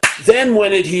Helen. Then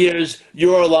when it hears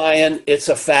you're a lion, it's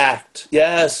a fact.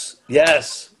 Yes,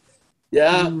 yes.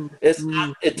 Yeah? It's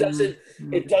not,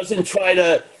 it doesn't try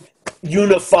to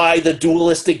unify the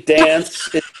dualistic dance.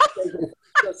 It's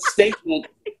a statement.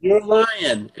 You're a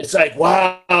lion. It's like,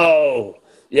 wow.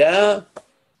 Yeah?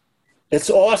 It's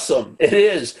awesome. It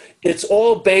is. It's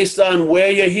all based on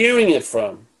where you're hearing it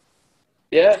from.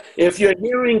 Yeah? If you're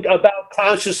hearing about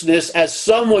consciousness as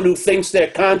someone who thinks they're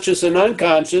conscious and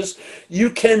unconscious, you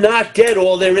cannot get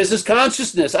all there is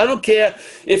consciousness. I don't care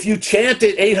if you chant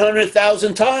it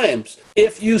 800,000 times.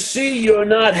 If you see you're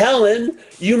not Helen,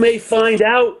 you may find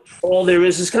out all there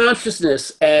is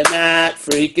consciousness, and that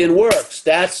freaking works.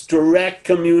 That's direct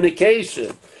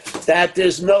communication. That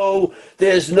there's no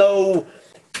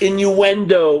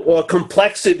innuendo or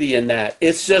complexity in that.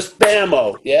 It's just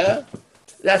bammo, yeah?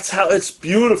 That's how it's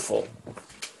beautiful.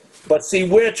 But see,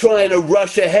 we're trying to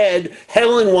rush ahead.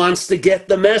 Helen wants to get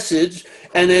the message,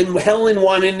 and then Helen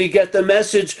wanting to get the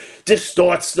message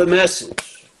distorts the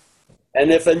message.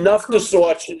 And if enough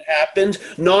distortion happens,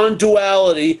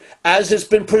 non-duality, as it's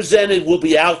been presented, will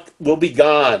be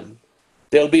gone.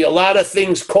 There'll be a lot of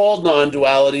things called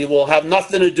non-duality will have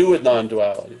nothing to do with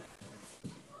non-duality.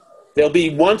 There'll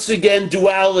be, once again,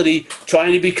 duality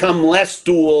trying to become less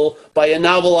dual by a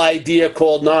novel idea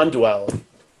called non-duality.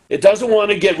 It doesn't want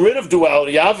to get rid of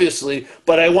duality, obviously,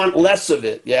 but I want less of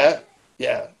it, yeah?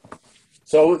 Yeah.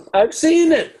 So I've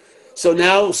seen it. So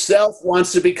now self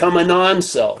wants to become a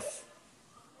non-self.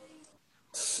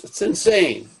 It's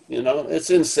insane, you know? It's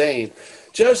insane.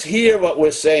 Just hear what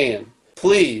we're saying,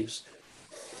 please.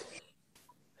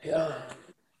 Yeah.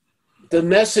 The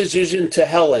message isn't to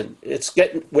Helen.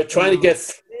 We're trying to get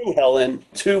through Helen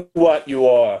to what you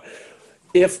are.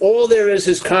 If all there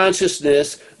is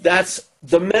consciousness,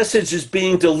 the message is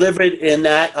being delivered in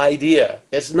that idea.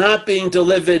 It's not being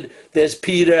delivered, there's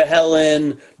Peter,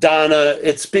 Helen, Donna.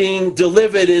 It's being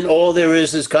delivered in all there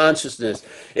is consciousness.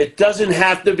 It doesn't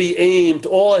have to be aimed.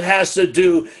 All it has to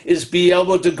do is be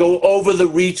able to go over the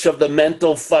reach of the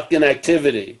mental fucking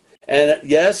activity. And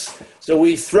yes, so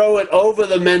we throw it over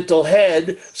the mental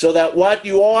head so that what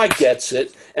you are gets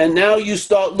it. And now you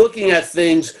start looking at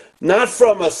things not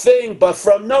from a thing, but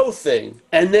from no thing.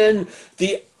 And then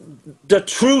the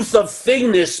truth of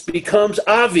thingness becomes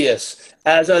obvious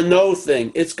as a no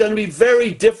thing. It's going to be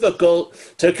very difficult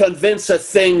to convince a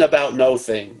thing about no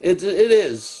thing. It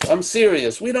is. I'm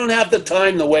serious. We don't have the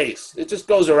time to waste. It just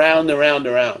goes around and around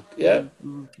and around. Yeah?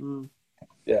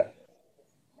 Yeah.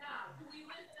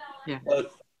 Yeah.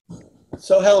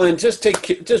 So Helen, just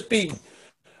be,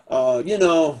 you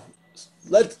know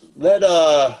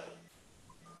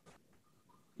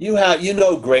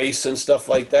grace and stuff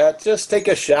like that. Just take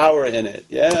a shower in it.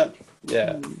 Yeah,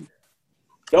 yeah.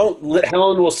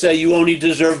 Helen will say you only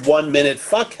deserve 1 minute.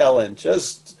 Fuck Helen.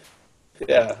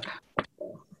 Yeah.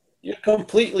 You're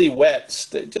completely wet.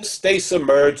 Just stay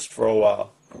submerged for a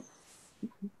while.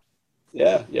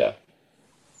 Yeah, yeah.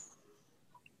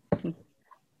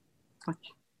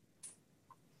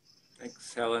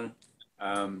 Thanks, Helen.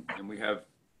 And we have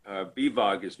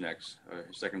Bivog is next,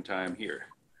 second time here.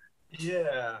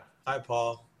 Yeah. Hi,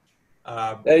 Paul.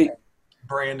 Hey.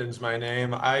 Brandon's my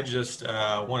name. I just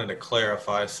wanted to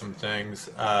clarify some things.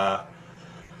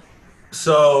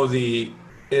 So the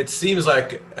it seems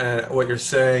like what you're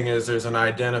saying is there's an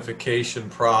identification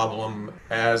problem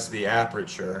as the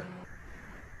aperture.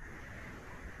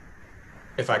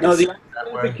 If I can No, say the it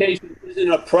that way. identification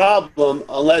isn't a problem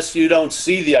unless you don't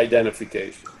see the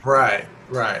identification. Right,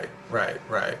 right, right,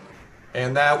 right.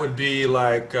 And that would be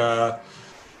like,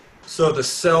 so the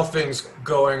selfing's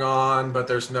going on, but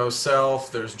there's no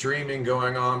self. There's dreaming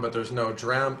going on, but there's no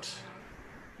dreamt,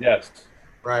 Yes.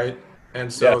 right? And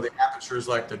Yeah. so the aperture is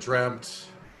like the dreamt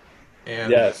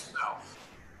and Yes. the self.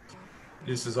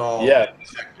 This is all Yeah.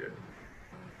 connected.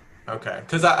 Okay,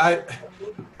 because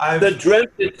I've The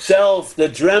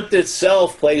dreamt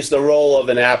itself plays the role of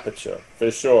an aperture,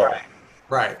 for sure. right,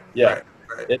 right, Yeah. right,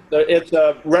 right, It's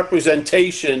a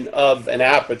representation of an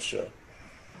aperture.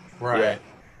 right. Yeah.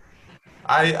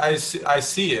 I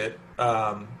see it,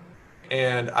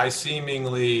 and I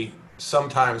seemingly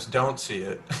sometimes don't see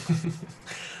it,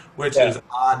 which Yeah. is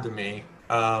odd to me,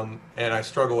 and I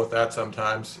struggle with that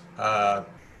sometimes. I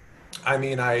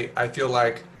mean, I feel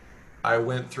like I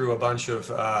went through a bunch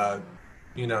of,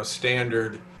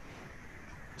 standard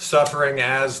suffering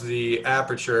as the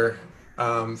aperture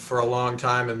for a long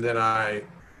time, and then I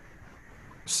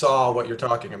saw what you're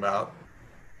talking about.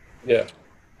 Yeah.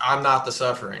 I'm not the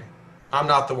suffering. I'm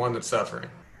not the one that's suffering.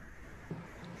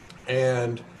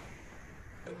 And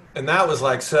that was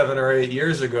like 7 or 8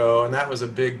 years ago, and that was a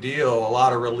big deal. A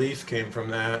lot of relief came from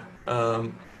that.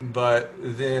 But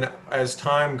then as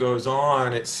time goes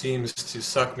on, it seems to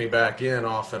suck me back in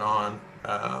off and on.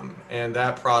 And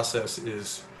that process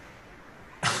is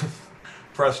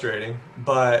frustrating.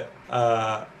 But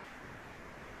I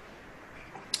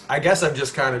guess I'm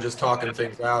just kind of just talking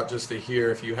things out just to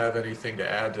hear if you have anything to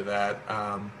add to that.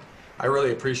 I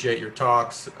really appreciate your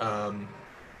talks.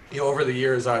 Over the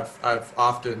years, I've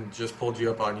often just pulled you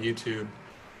up on YouTube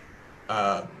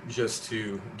just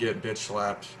to get bitch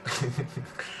slapped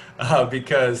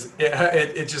because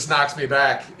it just knocks me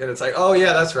back, and it's like, oh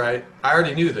yeah, that's right. I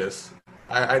already knew this.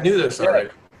 I knew this already.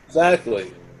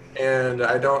 Exactly. And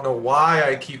I don't know why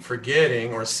I keep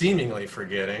forgetting or seemingly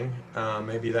forgetting.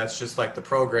 Maybe that's just like the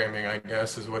programming, I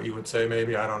guess, is what you would say.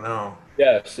 Maybe, I don't know.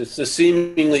 Yes, it's the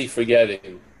seemingly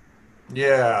forgetting.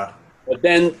 Yeah. But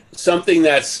then something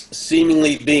that's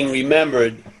seemingly being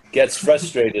remembered gets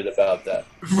frustrated about that.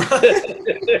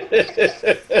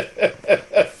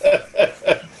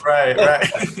 Right,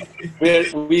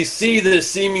 right. We see the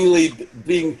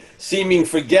seeming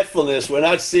forgetfulness. We're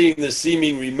not seeing the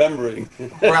seeming remembering.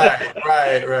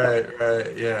 Right,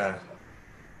 yeah.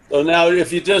 So now,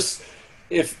 if you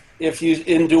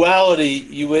in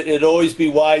duality, it'd always be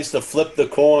wise to flip the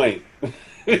coin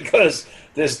because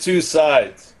there's two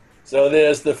sides. So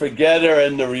there's the forgetter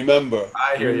and the remember.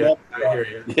 I hear you.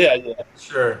 Yeah, yeah.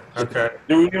 Sure. Okay.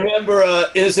 The remember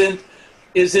isn't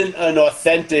an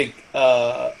authentic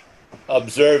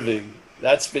observing.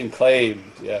 That's been claimed.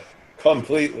 Yeah,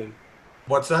 completely.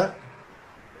 What's that?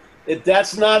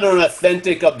 That's not an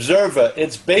authentic observer.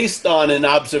 It's based on an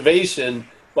observation,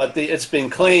 but it's been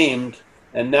claimed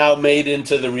and now made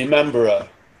into the rememberer.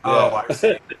 Oh, I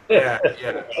see. Yeah.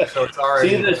 So it's already.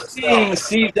 See, the seeing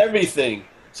sees everything.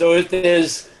 So if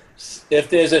there's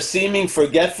a seeming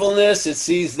forgetfulness, it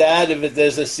sees that. If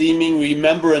there's a seeming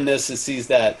rememberingness, it sees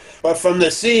that. But from the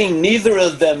seeing, neither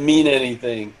of them mean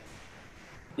anything.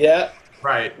 Yeah.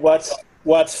 Right.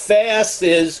 What's fast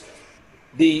is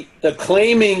the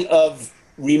claiming of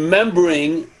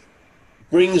remembering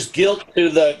brings guilt to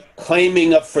the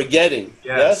claiming of forgetting.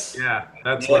 Yes. Yeah.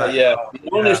 That's The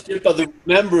ownership of the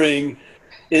remembering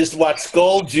is what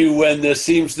scolds you when there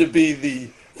seems to be the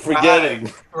forgetting.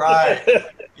 Right.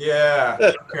 Yeah.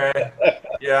 Okay.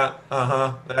 Yeah.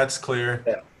 That's clear.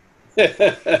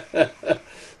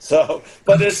 So,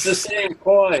 but it's the same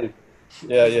coin.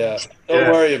 Yeah.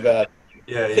 Don't worry about it.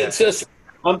 Yeah. It's just,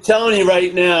 I'm telling you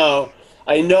right now,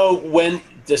 I know when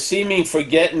the seeming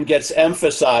forgetting gets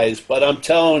emphasized, but I'm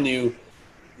telling you,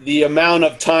 the amount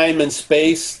of time and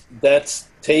space that's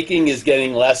taking is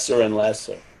getting lesser and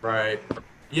lesser. Right.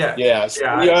 Yeah. Yeah. So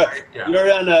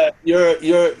you're on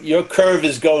your curve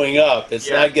is going up. It's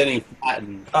not getting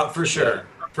flattened. For sure.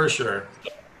 For sure.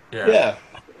 Yeah. Yeah.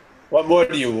 What more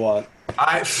do you want?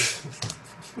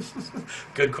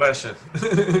 Good question.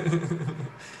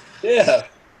 Yeah.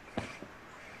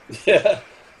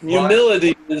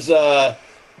 Humility is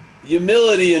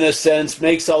humility in a sense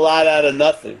makes a lot out of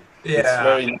nothing.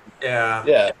 Yeah.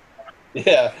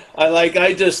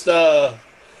 I just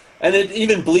and it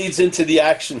even bleeds into the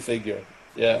action figure.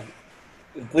 Yeah.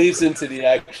 It bleeds into the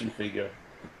action figure.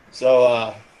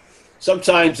 So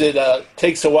sometimes it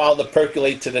takes a while to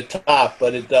percolate to the top,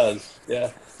 but it does.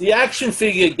 Yeah. The action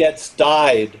figure gets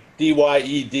dyed,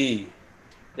 D-Y-E-D.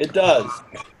 It does.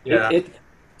 Yeah.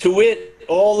 To it,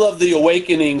 all of the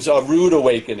awakenings are rude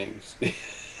awakenings.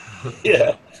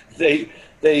 Yeah,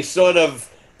 they sort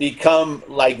of become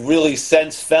like really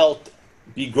sense felt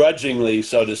begrudgingly,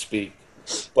 so to speak.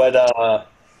 But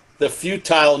the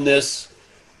futileness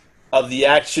of the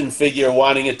action figure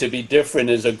wanting it to be different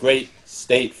is a great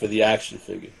state for the action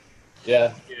figure.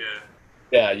 Yeah,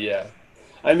 yeah.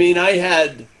 I mean, I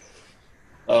had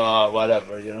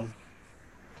whatever, you know.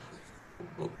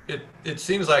 It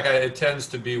seems like it tends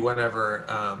to be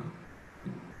whenever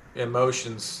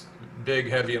emotions, big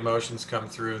heavy emotions come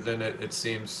through, then it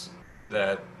seems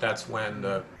that's when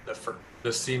the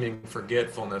seeming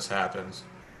forgetfulness happens.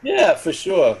 Yeah, for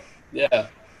sure. Yeah.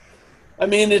 I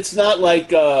mean, it's not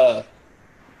like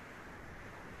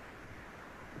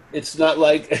its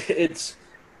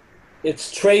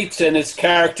traits and its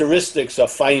characteristics are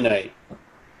finite.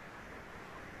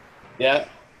 Yeah.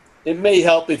 It may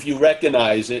help if you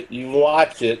recognize it, you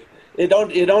watch it. It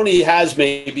only has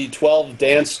maybe 12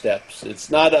 dance steps. It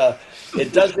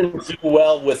doesn't do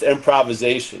well with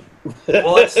improvisation.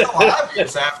 Well, it's so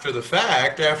obvious after the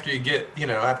fact, after you get,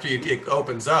 after it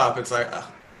opens up, it's like,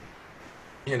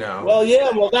 Well,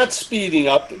 yeah, that's speeding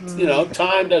up.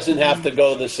 Time doesn't have to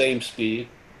go the same speed.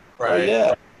 Right.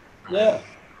 Oh, yeah.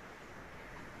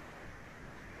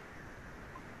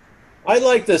 I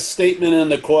like the statement in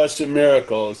the Course in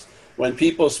Miracles when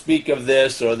people speak of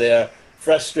this or they're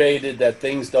frustrated that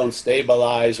things don't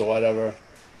stabilize or whatever.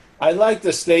 I like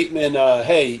the statement,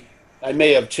 hey, I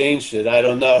may have changed it, I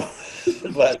don't know.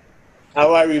 But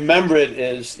how I remember it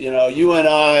is, you and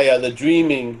I are the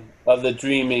dreaming of the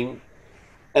dreaming,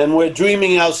 and we're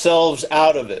dreaming ourselves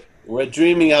out of it. We're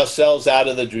dreaming ourselves out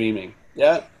of the dreaming.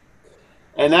 Yeah?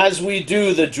 And as we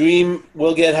do, the dream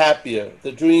will get happier.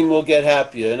 The dream will get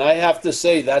happier. And I have to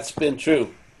say that's been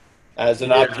true as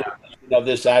an object of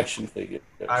this action figure.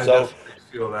 I definitely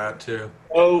feel that too.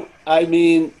 So, I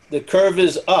mean, the curve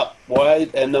is up, right?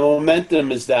 And the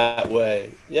momentum is that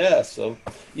way. Yeah, so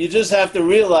you just have to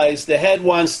realize the head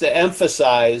wants to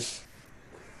emphasize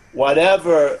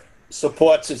whatever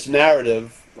supports its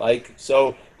narrative. Like,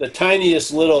 so the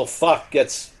tiniest little fuck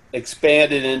gets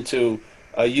expanded into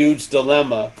a huge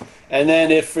dilemma, and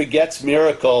then it forgets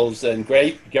miracles and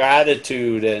great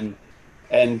gratitude and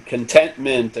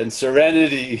contentment and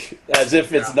serenity as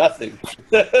if it's nothing.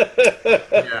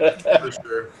 Yeah, for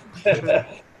sure.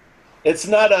 It's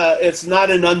not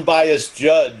an unbiased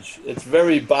judge. It's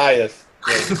very biased.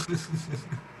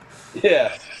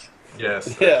 Yeah.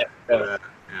 Yes. Yeah. Yeah.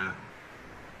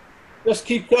 Just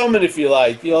keep coming if you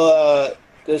like.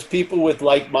 There's people with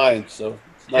like minds, so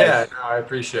it's nice. Yeah, no, I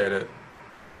appreciate it.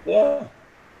 Yeah.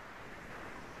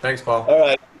 Thanks, Paul. All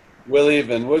right. We're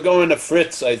leaving. We're going to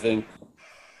Fritz, I think.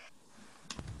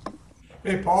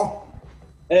 Hey, Paul.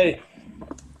 Hey.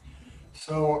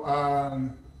 So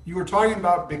you were talking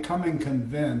about becoming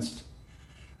convinced.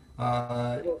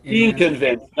 Being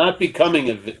convinced, not becoming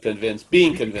convinced.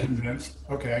 Being convinced. Convinced.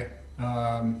 Okay.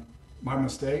 My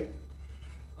mistake.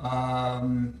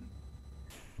 But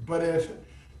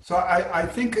I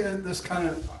think this kind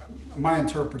of, my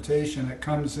interpretation, it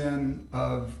comes in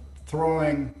of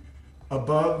throwing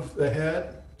above the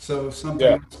head so something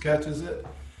else catches it.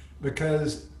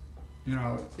 Because,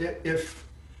 if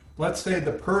let's say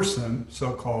the person,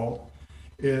 so-called,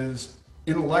 is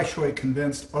intellectually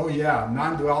convinced, oh yeah,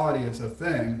 non-duality is a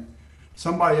thing,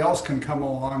 somebody else can come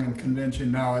along and convince you,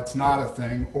 no, it's not a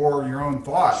thing, or your own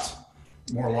thoughts,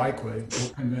 more likely, will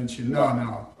convince you,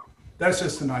 no, that's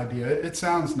just an idea. It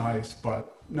sounds nice,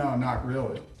 but no, not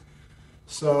really.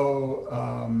 So,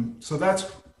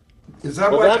 is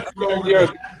that what you're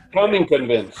becoming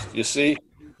convinced? You see,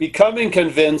 becoming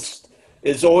convinced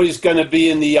is always going to be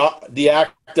in the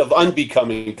act of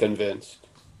unbecoming convinced.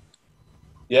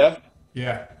 Yeah.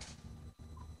 Yeah.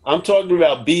 I'm talking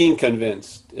about being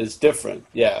convinced. It's different.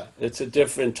 Yeah, it's a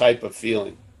different type of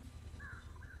feeling.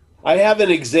 I have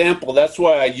an example. That's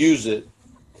why I use it.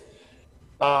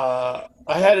 I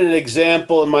had an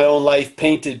example in my own life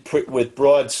painted with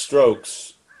broad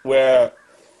strokes where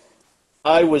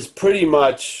I was pretty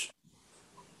much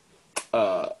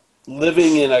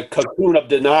living in a cocoon of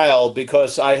denial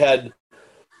because I had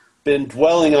been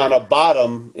dwelling on a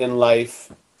bottom in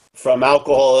life from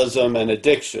alcoholism and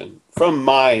addiction, from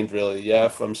mind, really,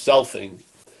 from selfing,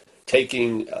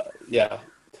 taking,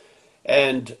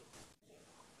 And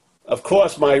of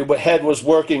course, my head was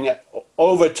working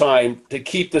overtime to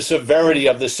keep the severity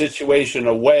of the situation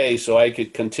away so I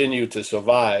could continue to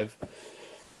survive,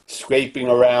 scraping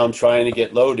around trying to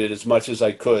get loaded as much as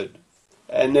I could.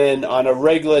 And then on a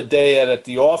regular day at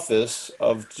the office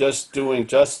of just doing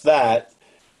just that,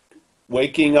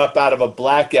 waking up out of a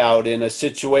blackout in a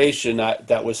situation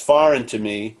that was foreign to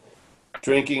me,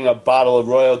 drinking a bottle of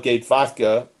Royal Gate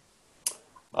vodka,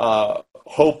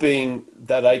 hoping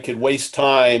that I could waste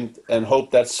time and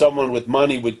hope that someone with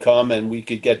money would come and we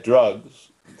could get drugs.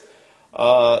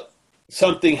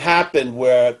 Something happened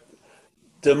where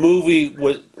the movie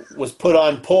was put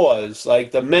on pause,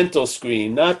 like the mental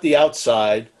screen, not the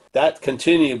outside. That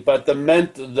continued, but the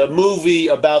movie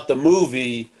about the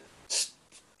movie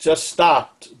just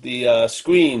stopped. The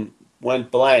screen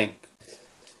went blank,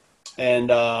 and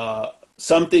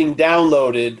something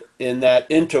downloaded in that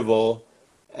interval.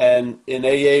 And in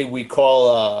AA, we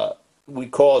call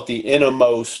it the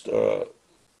innermost. Or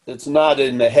it's not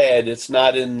in the head. It's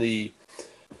not in the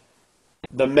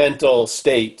mental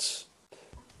states.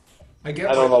 I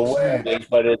don't know what it is,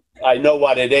 but I know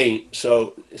what it ain't.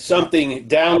 So something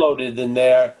downloaded in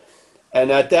there,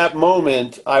 and at that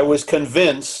moment, I was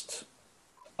convinced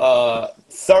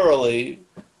thoroughly,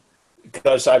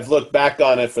 because I've looked back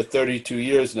on it for 32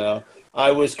 years now.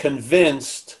 I was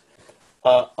convinced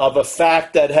of a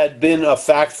fact that had been a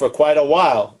fact for quite a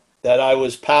while, that I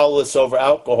was powerless over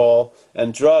alcohol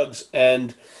and drugs,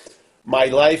 and my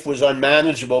life was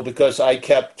unmanageable because I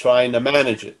kept trying to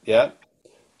manage it. Yeah.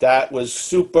 That was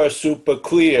super, super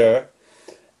clear.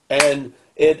 And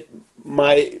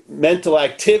my mental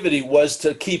activity was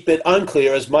to keep it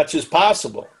unclear as much as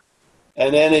possible.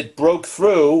 And then it broke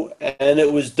through and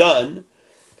it was done.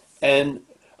 And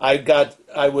I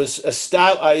was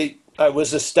established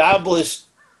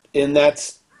in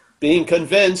that, being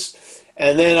convinced.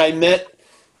 And then I met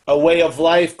a way of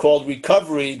life called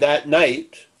recovery that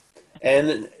night.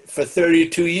 And for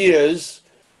 32 years,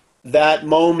 that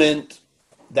moment,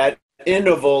 that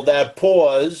interval, that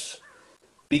pause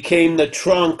became the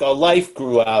trunk a life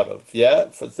grew out of,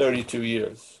 for 32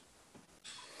 years.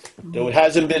 There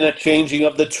hasn't been a changing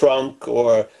of the trunk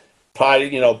or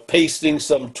pasting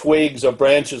some twigs or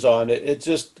branches on it. It's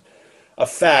just a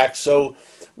fact. So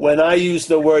when I use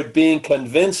the word being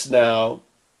convinced now,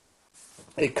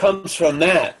 it comes from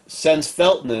that sense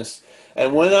feltness.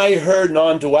 And when I heard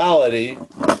non-duality,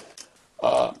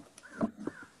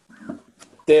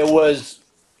 there was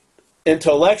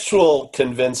intellectual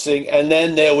convincing, and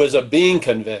then there was a being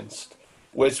convinced,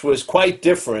 which was quite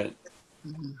different.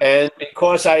 And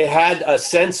because I had a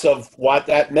sense of what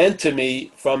that meant to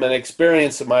me from an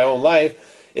experience of my own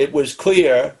life, it was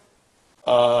clear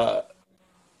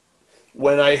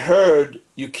when I heard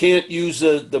you can't use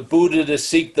the Buddha to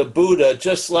seek the Buddha,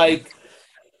 just like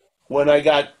when I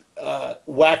got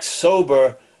waxed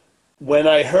sober, when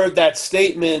I heard that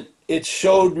statement, it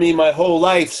showed me my whole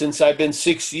life since I've been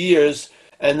 6 years,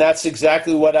 and that's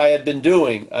exactly what I had been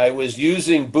doing. I was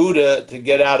using Buddha to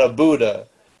get out of Buddha,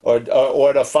 or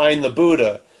to find the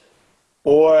Buddha.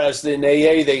 Or as in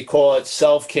AA they call it,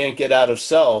 self can't get out of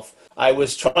self. I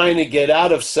was trying to get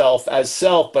out of self as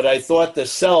self, but I thought the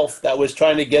self that was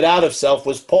trying to get out of self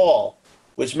was Paul,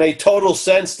 which made total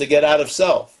sense to get out of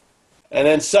self. And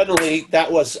then suddenly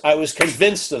I was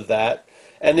convinced of that.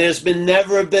 And there's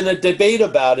never been a debate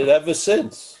about it ever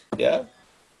since. Yeah,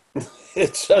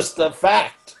 it's just a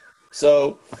fact.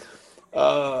 So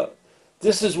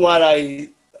this is what I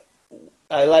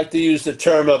like to use the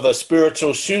term of a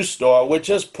spiritual shoe store. We're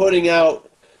just putting out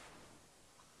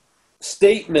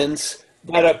statements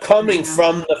that are coming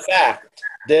from the fact.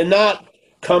 They're not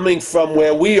coming from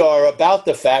where we are about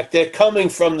the fact. They're coming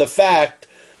from the fact.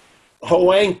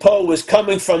 Huang Po was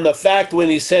coming from the fact when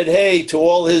he said, hey, to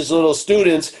all his little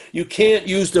students, you can't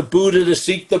use the Buddha to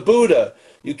seek the Buddha.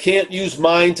 You can't use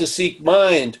mind to seek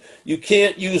mind. You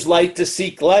can't use light to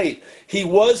seek light. He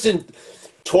wasn't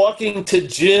talking to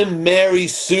Jim, Mary,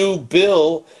 Sue,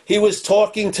 Bill. He was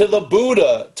talking to the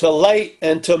Buddha, to light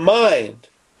and to mind.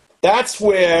 That's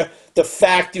where the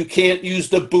fact you can't use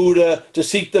the Buddha to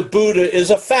seek the Buddha is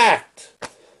a fact.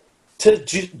 To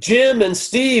Jim and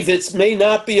Steve, it may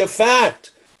not be a fact.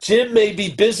 Jim may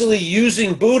be busily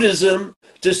using Buddhism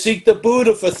to seek the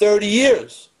Buddha for 30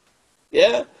 years.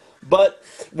 Yeah? But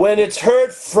when it's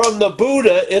heard from the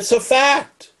Buddha, it's a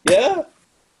fact. Yeah?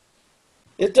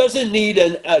 It doesn't need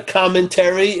a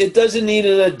commentary. It doesn't need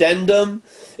an addendum.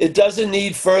 It doesn't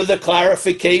need further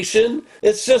clarification.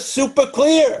 It's just super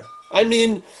clear. I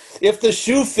mean, if the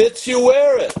shoe fits, you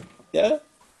wear it. Yeah?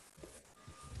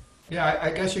 Yeah,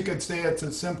 I guess you could say it's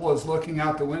as simple as looking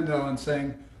out the window and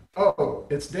saying, oh,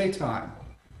 it's daytime.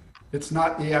 It's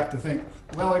not, you have to think,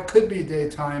 well, it could be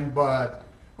daytime, but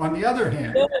on the other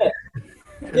hand.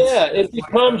 It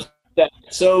becomes that.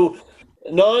 So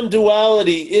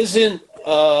non-duality isn't,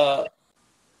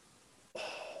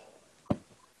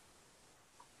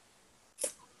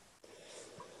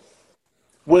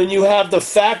 when you have the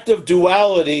fact of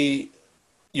duality,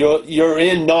 you're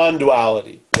in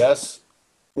non-duality. Yes,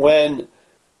 when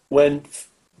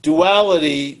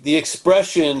duality, the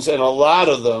expressions, and a lot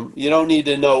of them, you don't need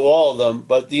to know all of them,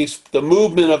 but the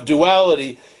movement of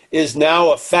duality is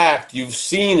now a fact. You've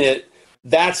seen it.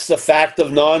 That's the fact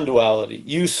of non-duality.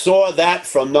 You saw that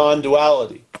from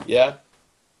non-duality. Yeah.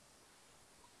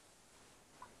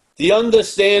 The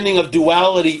understanding of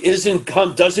duality doesn't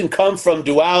come from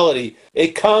duality.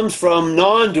 It comes from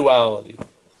non-duality.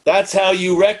 That's how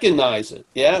you recognize it.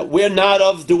 Yeah, we're not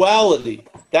of duality.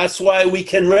 That's why we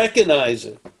can recognize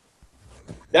it.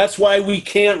 That's why we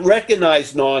can't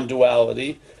recognize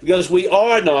non-duality, because we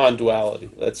are non-duality,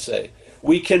 let's say.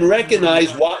 We can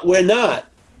recognize what we're not.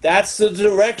 That's the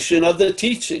direction of the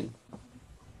teaching.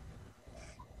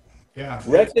 Yeah.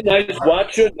 Recognize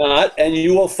what you're not, and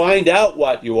you will find out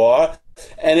what you are.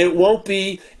 And it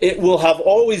will have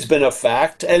always been a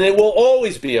fact, and it will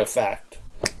always be a fact.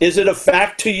 Is it a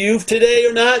fact to you today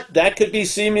or not? That could be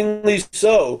seemingly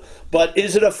so. But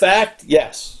is it a fact?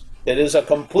 Yes. It is a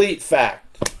complete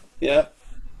fact. Yeah.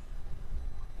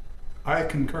 I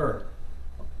concur.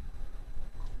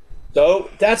 So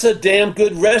that's a damn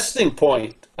good resting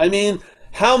point. I mean,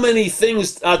 how many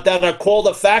things that are called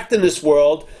a fact in this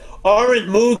world aren't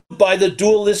moved by the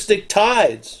dualistic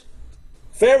tides?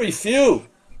 Very few.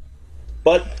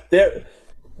 But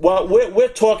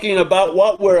we're talking about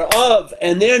what we're of,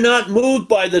 and they're not moved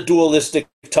by the dualistic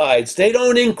tides. They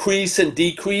don't increase and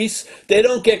decrease. They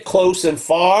don't get close and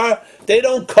far. They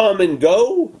don't come and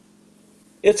go.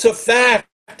 It's a fact.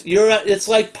 It's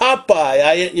like Popeye.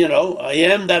 I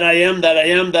am that I am that I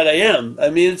am that I am. I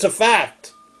mean, it's a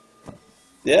fact.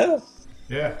 Yeah.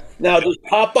 Yeah. Now, does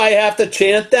Popeye have to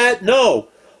chant that? No.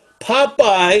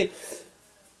 Popeye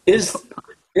is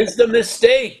the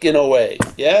mistake in a way.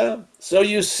 Yeah. So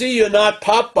you see, you're not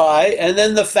Popeye, and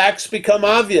then the facts become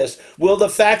obvious. Will the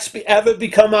facts ever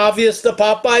become obvious to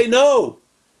Popeye? No.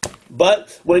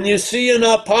 But when you see you're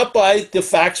not Popeye, the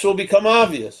facts will become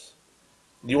obvious.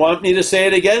 You want me to say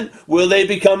it again? Will they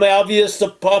become obvious to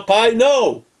Popeye?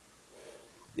 No.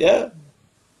 Yeah.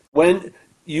 When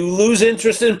you lose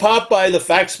interest in Popeye, the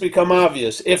facts become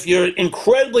obvious. If you're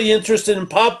incredibly interested in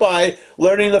Popeye,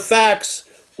 learning the facts,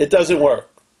 it doesn't work.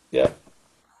 Yeah.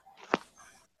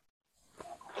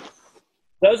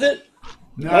 Does it?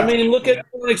 No. I mean, look at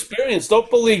your own experience. Don't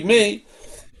believe me.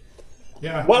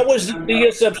 Yeah. What was the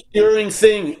biggest obscuring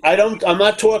thing? I'm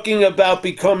not talking about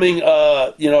becoming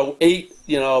a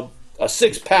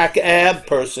six-pack ab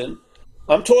person.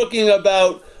 I'm talking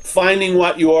about finding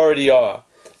what you already are.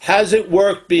 Has it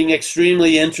worked being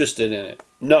extremely interested in it?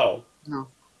 No. No.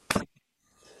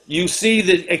 You see,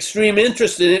 the extreme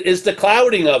interest in it is the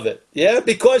clouding of it. Yeah,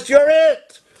 because you're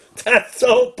it. That's the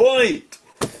whole point.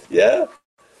 Yeah.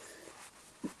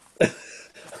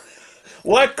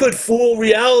 What could fool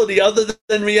reality other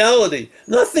than reality?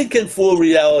 Nothing can fool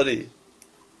reality.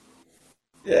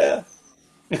 Yeah.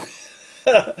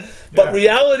 But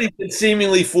reality can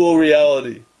seemingly fool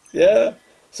reality. Yeah.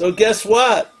 So guess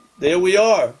what? There we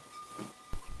are.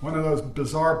 One of those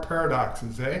bizarre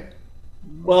paradoxes, eh?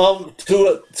 Well,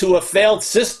 to a failed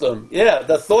system. Yeah.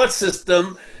 The thought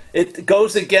system, it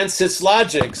goes against its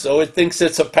logic, so it thinks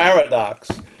it's a paradox.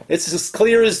 It's as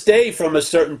clear as day from a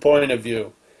certain point of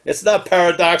view. It's not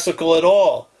paradoxical at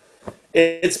all.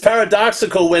 It's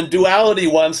paradoxical when duality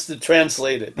wants to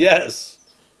translate it. Yes.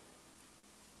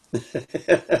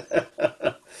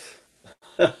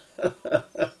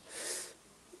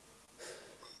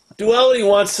 Duality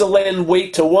wants to lend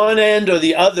weight to one end or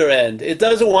the other end. It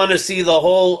doesn't want to see the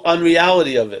whole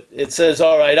unreality of it. It says,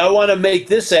 all right, I want to make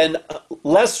this end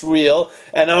less real,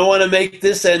 and I want to make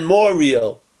this end more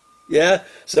real. Yeah?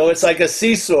 So it's like a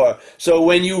seesaw. So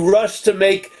when you rush to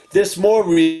make this more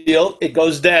real, it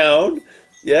goes down.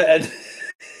 Yeah, and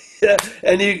yeah,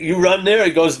 and you run there,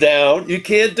 it goes down. You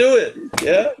can't do it.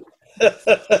 Yeah?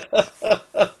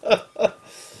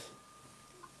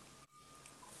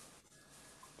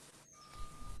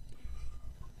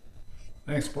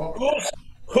 Thanks, Paul.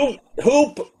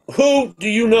 Who do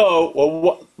you know,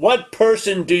 or what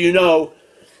person do you know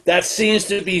that seems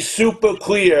to be super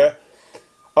clear,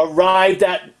 arrived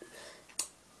at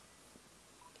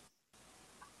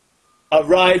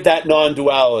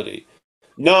non-duality?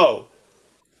 No.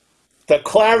 The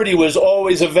clarity was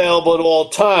always available at all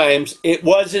times. It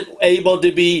wasn't able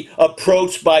to be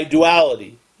approached by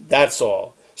duality. That's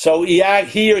all. So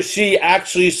he or she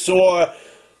actually saw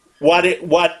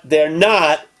what they're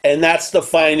not, and that's the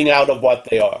finding out of what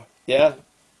they are. Yeah?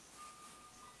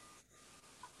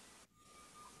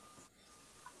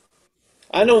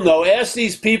 I don't know. Ask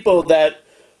these people that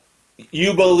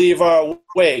you believe are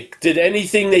awake. Did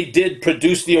anything they did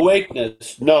produce the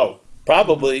awakeness? No.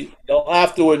 Probably. They'll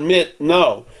have to admit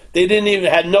no. They didn't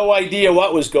even had no idea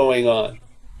what was going on.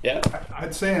 Yeah.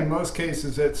 I'd say in most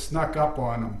cases it snuck up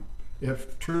on them,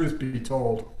 if truth be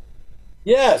told.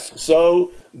 Yes.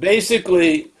 So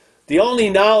basically, the only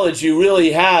knowledge you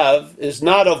really have is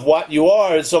not of what you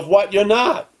are, it's of what you're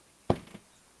not.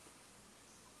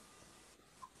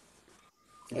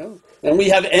 Yeah. And we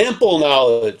have ample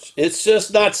knowledge. It's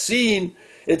just not seen.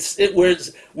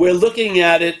 We're looking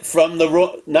at it from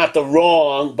not the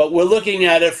wrong, but we're looking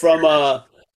at it from a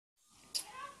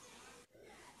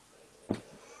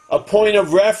point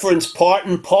of reference, part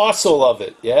and parcel of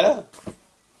it. Yeah,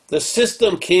 the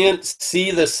system can't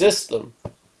see the system.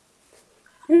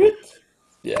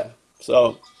 Yeah.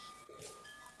 So,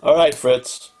 all right,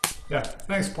 Fritz. Yeah.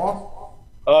 Thanks, Paul.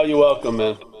 Oh, you're welcome,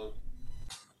 man.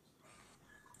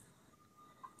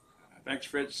 Thanks,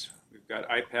 Fritz. We've got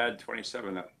iPad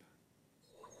 27 up.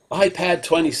 iPad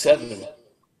 27.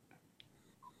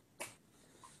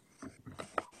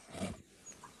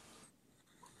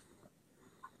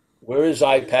 Where is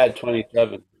iPad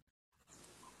 27?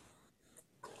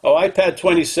 Oh, iPad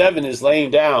 27 is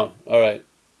laying down. All right.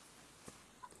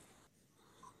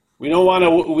 We don't want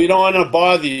to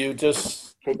bother you.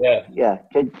 Just yeah. Yeah.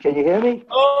 Can you hear me?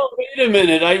 Oh, wait a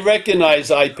minute. I recognize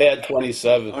iPad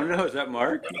 27. Oh no, is that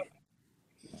Mark?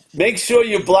 Make sure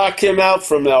you block him out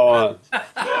from now on.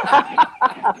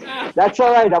 That's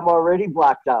all right. I'm already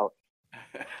blocked out.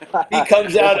 He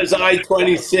comes out as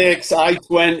I-26,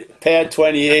 iPad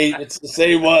 28. It's the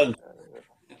same one.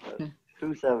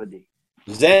 270.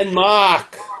 Zen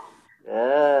Mark.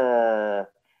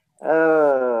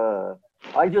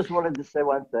 I just wanted to say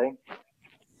one thing.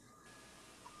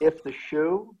 If the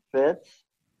shoe fits,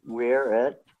 wear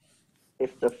it.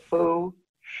 If the foo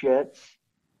shits,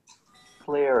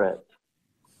 clear it.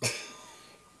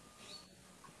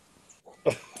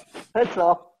 That's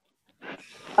all.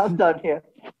 I'm done here.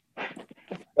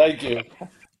 Thank you.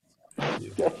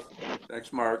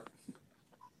 Thanks, Mark.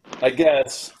 I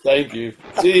guess. Thank you.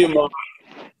 See you, Mark.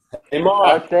 Hey,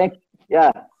 Mark.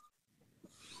 Yeah.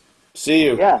 See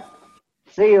you. Yeah.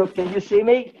 See you. Can you see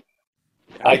me?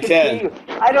 I see can. you.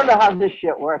 I don't know how this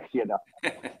shit works, you know.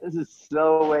 This is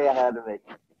so way ahead of me.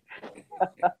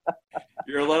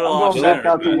 You're a little I'm off going back center.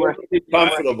 out to work.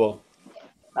 Comfortable.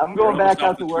 I'm going You're back almost out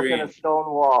off to the work in screen. a stone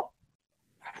wall.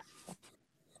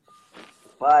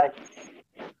 Bye.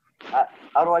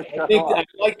 How do I I shut think off?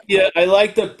 I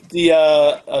like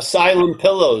the asylum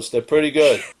pillows. They're pretty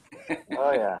good.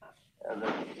 Oh yeah.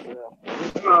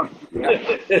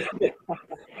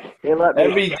 He let me.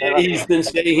 Every day he's been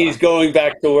saying he's going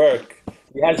back to work.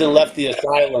 He hasn't left the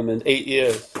asylum in 8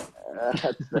 years.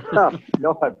 No,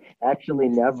 actually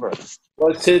never.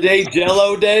 Was today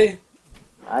Jello Day?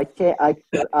 I can't.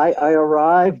 I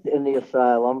arrived in the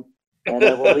asylum, and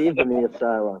I will leave in the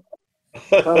asylum.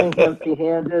 Coming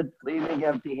empty-handed, leaving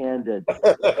empty-handed.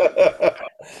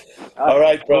 All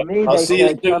right, bro. For me, I'll they see you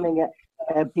said soon. coming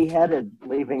empty-headed,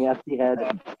 leaving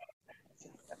empty-headed.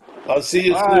 I'll see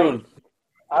you All soon. right.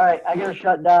 All right, I gotta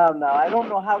shut down now. I don't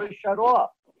know how to shut off.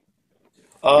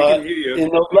 We can hear you. In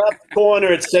the left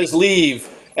corner, it says leave.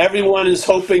 Everyone is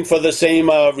hoping for the same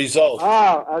result.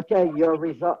 Oh, okay. Your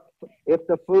result. If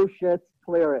the foo shits,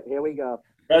 clear it. Here we go.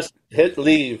 Press hit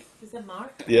leave. Is it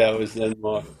Mark? Yeah, it was then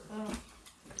Mark. Oh.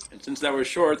 And since that was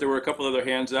short, there were a couple other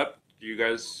hands up. Do you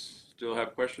guys still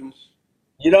have questions?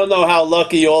 You don't know how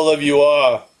lucky all of you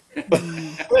are.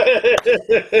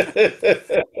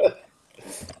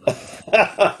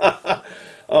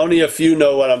 Only a few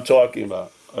know what I'm talking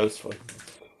about. That's funny.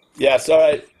 Yes, all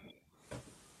right.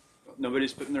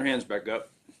 Nobody's putting their hands back up.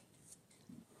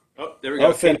 Oh, there we go.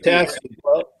 Oh, fantastic.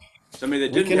 Well, Somebody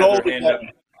that we didn't can have hold their it hand up.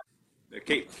 down.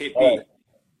 Kate P. All right.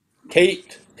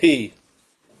 Kate P.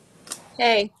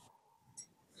 Hey.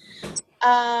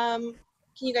 Can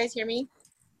you guys hear me?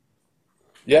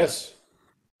 Yes.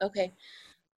 Okay.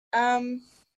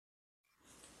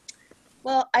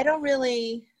 Well, I'm not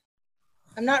really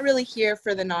here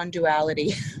for the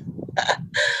non-duality,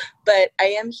 but I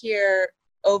am here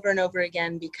over and over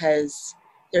again because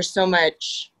there's so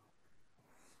much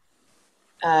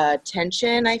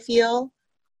tension, I feel.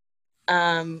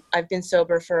 I've been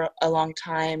sober for a long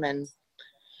time, and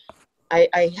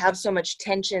I have so much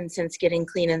tension since getting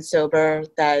clean and sober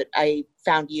that I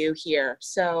found you here.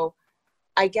 So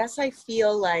I guess I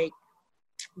feel like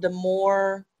the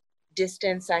more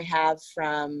distance I have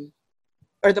from,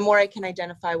 or the more I can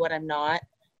identify what I'm not,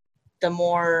 the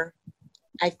more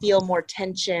I feel more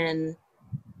tension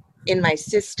in my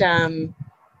system.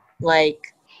 Like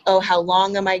oh, how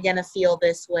long am I going to feel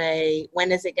this way?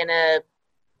 When is it going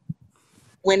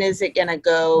to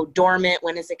go dormant?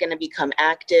 When is it going to become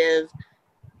active?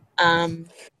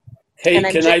 Kate,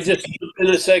 can I just jump in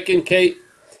a second, Kate?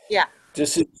 Yeah.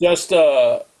 This is just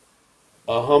a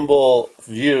humble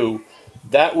view.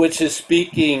 That which is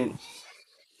speaking,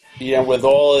 with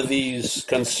all of these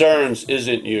concerns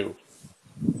isn't you.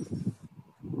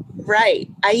 Right.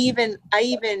 I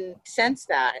even sense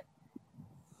that,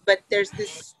 but there's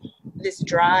this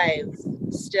drive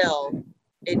still.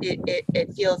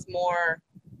 It feels more,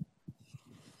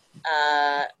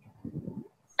 I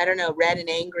don't know, red and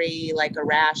angry like a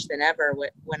rash than ever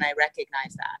when I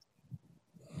recognize that.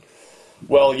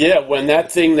 Well, yeah, when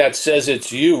that thing that says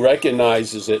it's you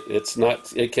recognizes it,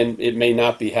 it may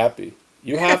not be happy.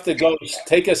 You have to go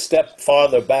take a step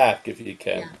farther back if you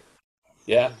can.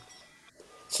 Yeah.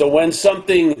 So when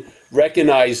something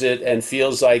recognizes it and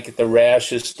feels like the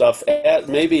rash is stuff,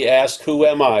 maybe ask, who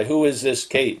am I? Who is this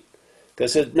Kate?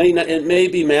 Because it may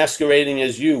be masquerading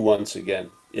as you once again.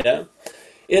 Yeah.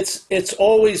 It's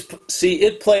always, see,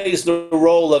 it plays the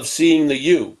role of seeing the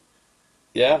you.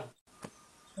 Yeah.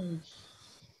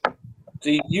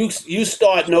 See, you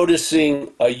start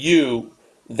noticing a you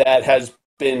that has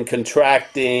been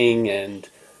contracting and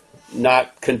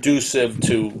not conducive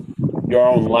to your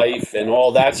own life and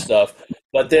all that stuff.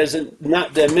 But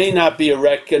there may not be a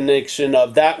recognition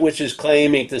of that which is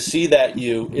claiming to see that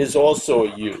you is also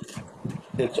a you.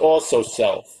 It's also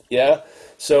self. Yeah.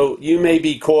 So you may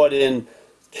be caught in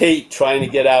Kate trying to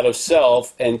get out of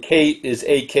self, and Kate is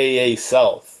AKA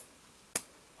self.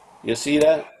 You see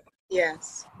that?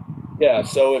 Yes. Yeah,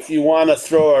 so if you want to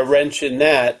throw a wrench in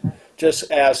that,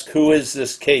 just ask, who is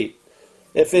this Kate?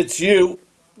 If it's you,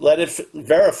 let it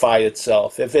verify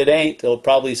itself. If it ain't, it'll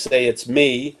probably say it's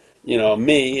me,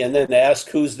 me, and then ask,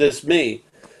 who's this me?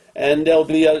 And there'll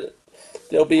be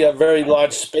a very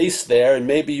large space there, and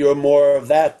maybe you're more of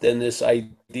that than this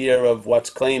idea of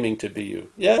what's claiming to be you.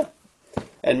 Yeah?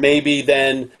 And maybe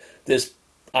then this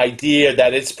idea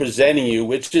that it's presenting you,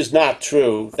 which is not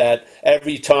true, that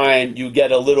every time you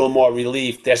get a little more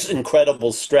relief, there's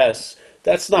incredible stress.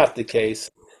 That's not the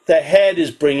case. The head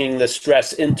is bringing the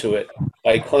stress into it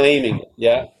by claiming it,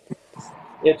 yeah?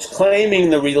 It's claiming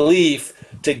the relief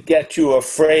to get you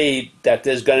afraid that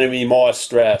there's going to be more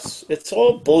stress. It's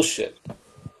all bullshit.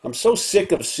 I'm so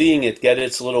sick of seeing it get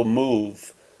its little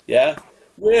move, yeah?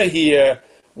 We're here.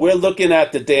 We're looking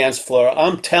at the dance floor.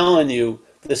 I'm telling you,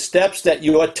 the steps that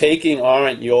you're taking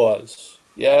aren't yours.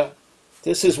 Yeah?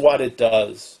 This is what it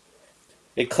does.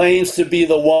 It claims to be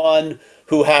the one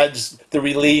who has the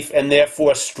relief, and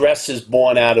therefore stress is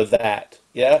born out of that.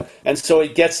 Yeah? And so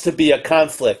it gets to be a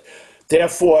conflict.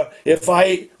 Therefore, if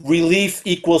relief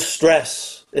equals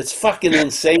stress, it's fucking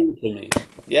insane to me.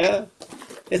 Yeah?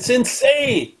 It's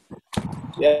insane.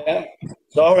 Yeah?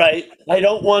 It's all right. I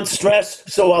don't want stress,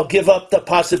 so I'll give up the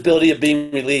possibility of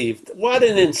being relieved. What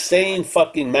an insane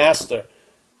fucking master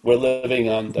we're living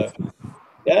under.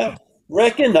 Yeah?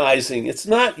 Recognizing it's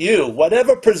not you.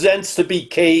 Whatever presents to be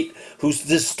Kate, who's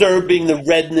disturbing the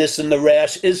redness and the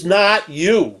rash, is not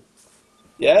you.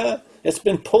 Yeah? It's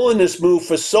been pulling this move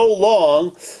for so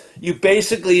long, you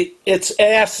basically, its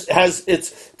ass has,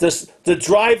 the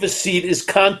driver's seat is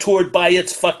contoured by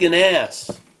its fucking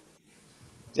ass.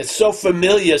 It's so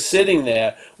familiar sitting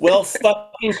there. Well,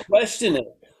 fucking question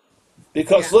it.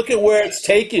 Because look at where it's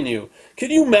taken you.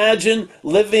 Can you imagine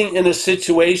living in a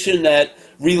situation that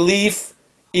relief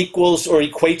equals or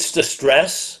equates to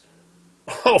stress?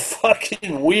 How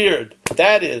fucking weird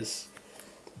that is.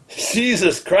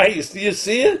 Jesus Christ, do you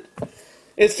see it?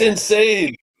 It's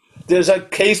insane. There's a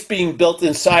case being built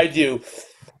inside you.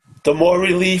 The more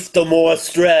relief, the more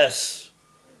stress.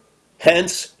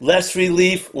 Hence, less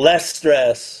relief, less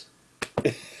stress.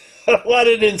 What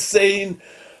an insane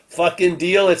fucking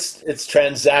deal it's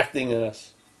transacting in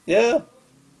us. Yeah.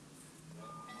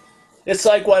 It's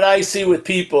like what I see with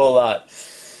people a lot.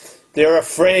 They're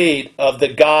afraid of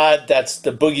the God that's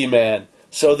the boogeyman.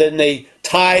 So then they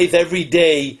tithe every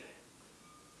day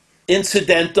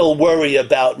incidental worry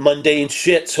about mundane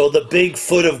shit so the big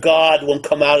foot of God won't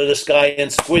come out of the sky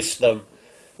and squish them.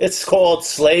 It's called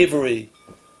slavery.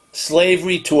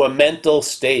 Slavery to a mental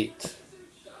state.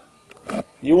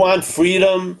 You want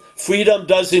freedom? Freedom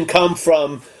doesn't come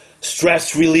from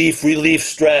stress relief,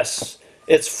 stress.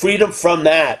 It's freedom from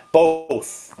that,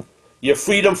 both. Your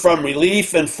freedom from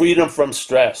relief and freedom from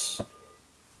stress.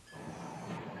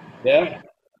 Yeah?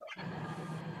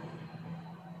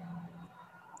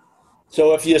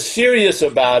 So if you're serious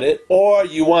about it, or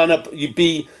you want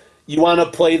to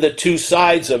play the two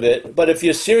sides of it, but if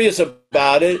you're serious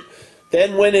about it,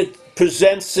 then when it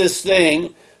presents this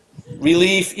thing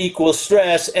relief equals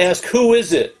stress, ask who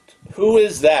is it? Who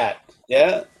is that?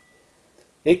 Yeah?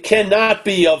 It cannot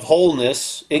be of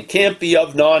wholeness. It can't be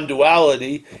of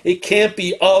non-duality. It can't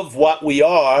be of what we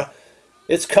are.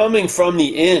 It's coming from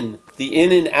the in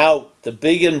and out, the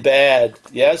big and bad,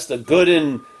 yes, the good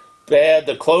and bad,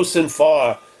 the close and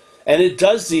far. And it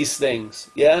does these things,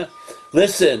 yeah?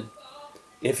 Listen,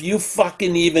 if you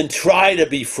fucking even try to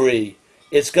be free,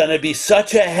 it's going to be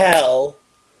such a hell,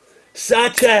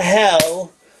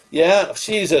 yeah?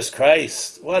 Jesus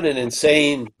Christ, what an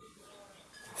insane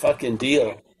fucking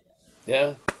deal,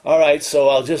 yeah? All right, so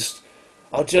I'll just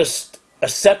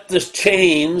accept this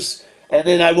chains, and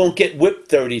then I won't get whipped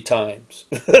 30 times.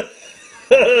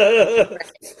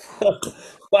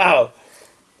 Wow.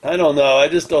 I don't know. I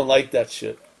just don't like that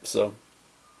shit. So,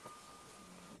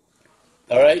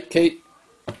 all right, Kate?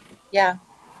 Yeah.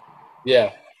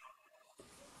 Yeah.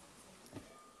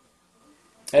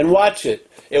 And watch it.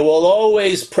 It will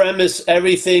always premise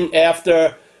everything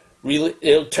after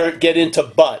it'll get into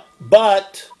but.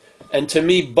 But, and to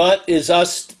me, but is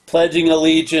us pledging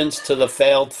allegiance to the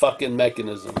failed fucking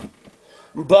mechanism.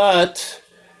 But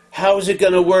how is it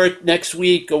going to work next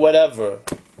week or whatever?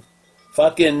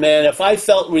 Fucking man, if I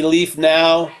felt relief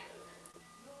now,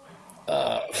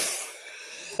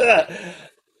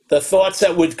 the thoughts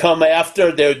that would come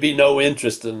after, there would be no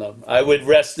interest in them. I would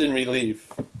rest in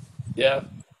relief. Yeah.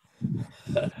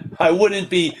 I wouldn't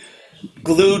be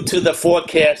glued to the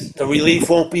forecast. The relief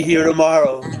won't be here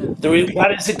tomorrow.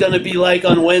 What is it going to be like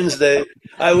on Wednesday?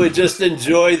 I would just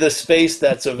enjoy the space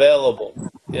that's available.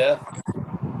 Yeah.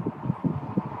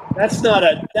 That's not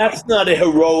a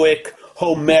heroic,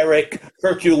 Homeric,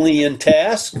 Herculean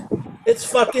task. It's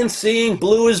fucking seeing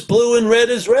blue is blue and red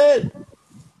is red.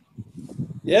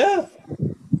 Yeah.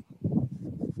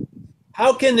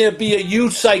 How can there be a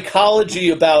huge psychology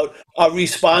about a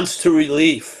response to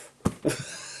relief?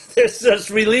 There's just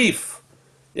relief.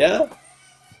 Yeah?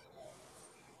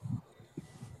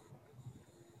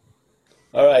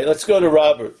 All right, let's go to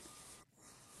Robert.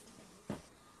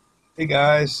 Hey,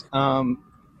 guys.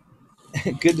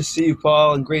 Good to see you,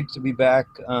 Paul, and great to be back.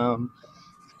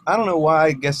 I don't know why.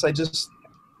 I guess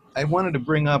I wanted to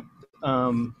bring up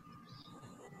the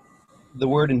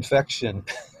word infection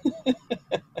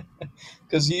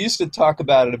because you used to talk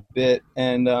about it a bit,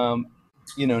 and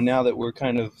now that we're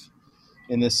kind of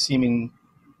in this seeming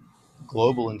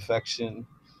global infection,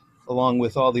 along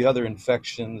with all the other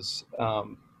infections,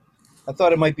 I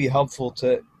thought it might be helpful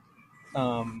to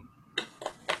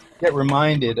get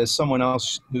reminded, as someone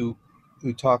else who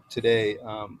talked today.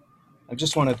 I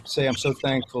just want to say I'm so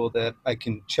thankful that I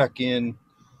can check in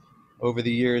over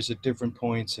the years at different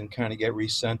points and kind of get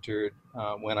recentered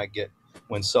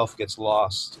when self gets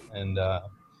lost. And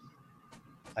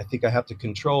I think I have to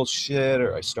control shit,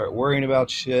 or I start worrying about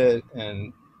shit,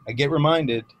 and I get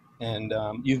reminded. And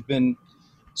you've been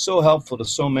so helpful to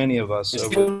so many of us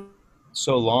over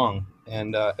so long.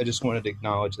 And I just wanted to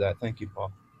acknowledge that. Thank you,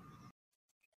 Paul.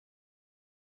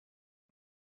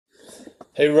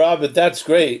 Hey, Robert, that's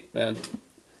great, man.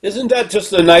 Isn't that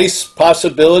just a nice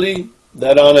possibility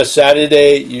that on a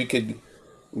Saturday you could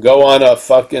go on a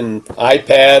fucking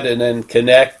iPad and then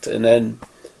connect and then,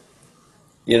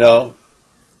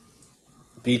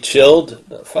 be chilled?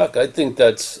 Fuck, I think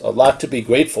that's a lot to be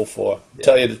grateful for, to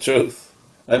tell you the truth.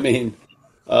 I mean,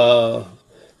 the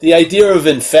idea of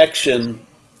infection.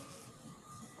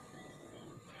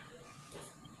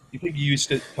 You think you used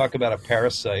to talk about a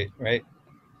parasite, right?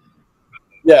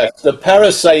 Yes, the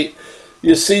parasite,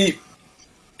 you see,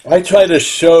 I try to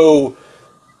show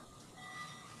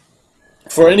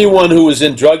for anyone who is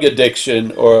in drug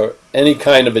addiction or any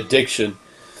kind of addiction,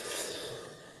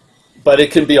 but it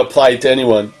can be applied to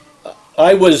anyone.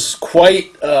 I was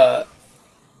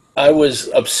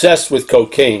obsessed with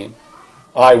cocaine.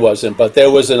 I wasn't, but there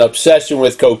was an obsession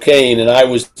with cocaine, and I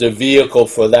was the vehicle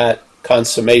for that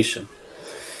consummation.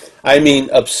 I mean,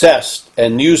 obsessed,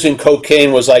 and using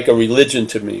cocaine was like a religion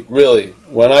to me, really.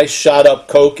 When I shot up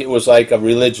coke, it was like a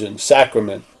religion,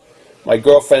 sacrament. My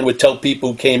girlfriend would tell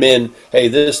people who came in, hey,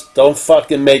 don't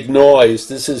fucking make noise.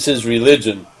 This is his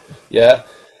religion, yeah?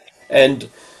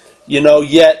 And,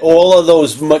 yet all of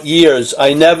those years,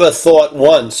 I never thought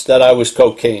once that I was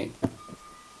cocaine.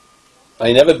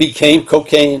 I never became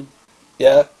cocaine,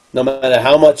 yeah? No matter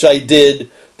how much I did,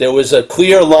 there was a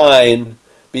clear line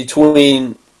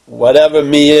between whatever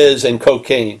me is and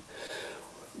cocaine.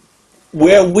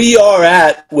 Where we are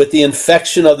at with the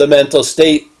infection of the mental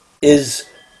state is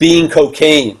being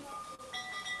cocaine.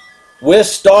 We're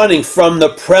starting from the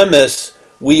premise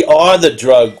we are the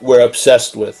drug we're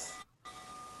obsessed with,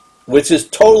 which is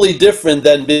totally different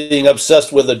than being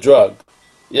obsessed with a drug.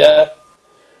 Yeah?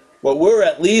 What we're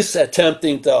at least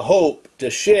attempting to hope to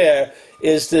share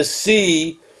is to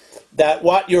see that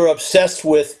what you're obsessed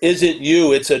with isn't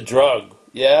you, it's a drug.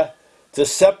 Yeah? To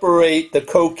separate the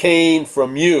cocaine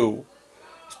from you,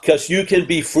 because you can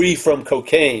be free from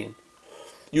cocaine.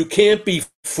 You can't be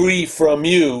free from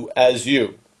you as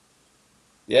you.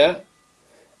 Yeah?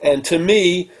 And to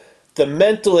me, the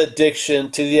mental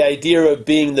addiction to the idea of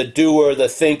being the doer, the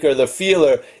thinker, the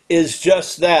feeler is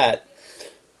just that.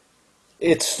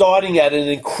 It's starting at an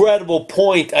incredible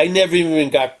point I never even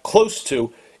got close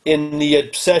to in the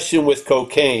obsession with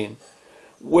cocaine.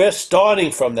 We're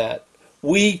starting from that.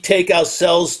 We take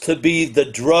ourselves to be the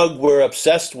drug we're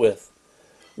obsessed with.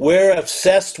 We're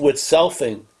obsessed with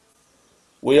selfing.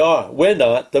 We are. We're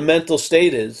not. The mental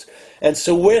state is. And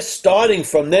so we're starting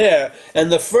from there.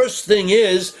 And the first thing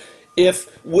is,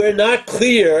 if we're not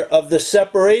clear of the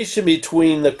separation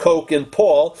between the Coke and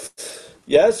Paul,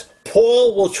 yes,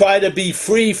 Paul will try to be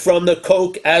free from the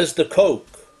Coke as the Coke.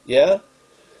 Yeah?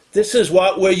 This is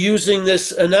what we're using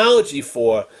this analogy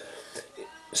for.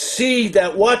 See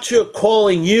that what you're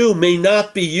calling you may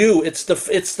not be you. It's the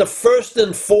first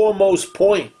and foremost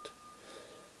point.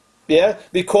 Yeah?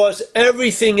 Because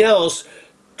everything else,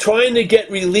 trying to get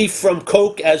relief from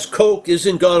Coke as Coke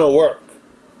isn't going to work.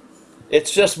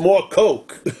 It's just more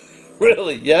Coke.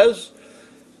 Really, yes?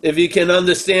 If you can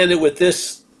understand it with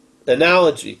this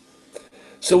analogy.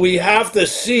 So we have to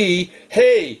see,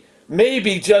 hey,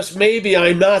 maybe, just maybe,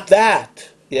 I'm not that.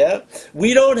 Yeah?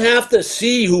 We don't have to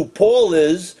see who Paul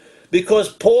is because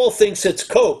Paul thinks it's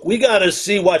Coke. We got to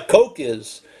see what Coke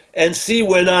is and see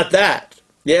we're not that.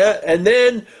 Yeah? And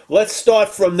then let's start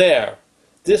from there.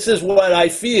 This is what I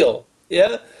feel.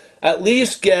 Yeah? At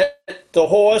least get the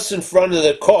horse in front of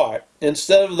the cart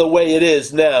instead of the way it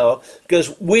is now,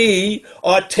 because we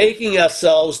are taking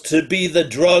ourselves to be the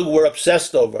drug we're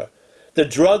obsessed over. The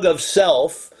drug of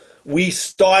self, we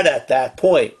start at that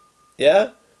point. Yeah?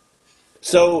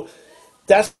 So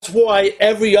that's why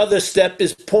every other step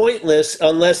is pointless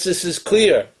unless this is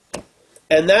clear.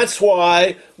 And that's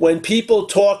why when people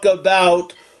talk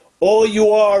about all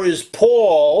you are is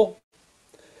Paul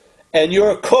and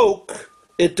you're Coke,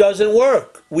 it doesn't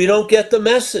work. We don't get the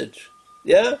message.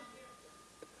 Yeah?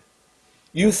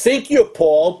 You think you're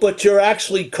Paul, but you're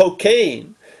actually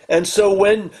cocaine. And so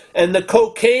the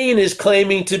cocaine is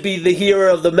claiming to be the hearer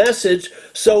of the message,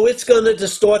 so it's going to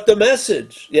distort the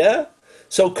message. Yeah?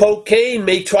 So cocaine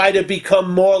may try to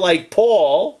become more like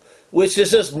Paul, which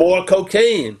is just more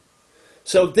cocaine.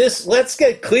 So let's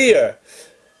get clear.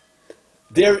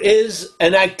 There is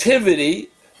an activity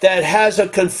that has a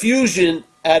confusion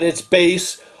at its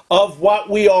base of what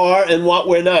we are and what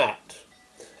we're not.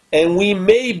 And we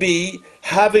may be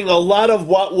having a lot of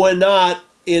what we're not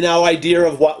in our idea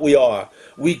of what we are.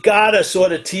 We gotta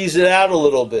sort of tease it out a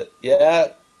little bit. Yeah?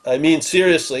 I mean,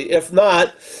 seriously. If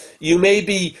not, you may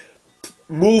be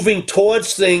moving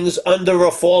towards things under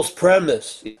a false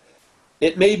premise.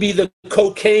 It may be the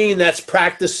cocaine that's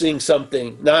practicing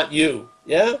something, not you.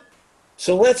 Yeah?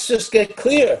 So let's just get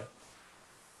clear.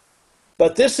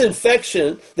 But this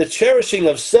infection, the cherishing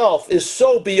of self, is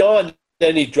so beyond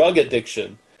any drug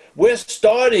addiction. We're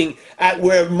starting at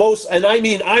where most, and I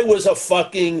mean, I was a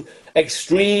fucking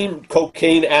extreme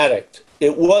cocaine addict.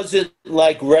 It wasn't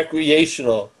like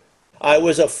recreational. I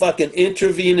was a fucking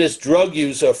intravenous drug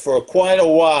user for quite a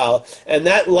while, and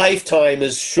that lifetime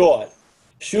is short.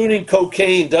 Shooting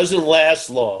cocaine doesn't last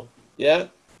long, yeah?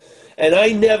 And I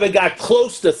never got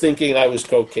close to thinking I was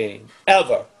cocaine,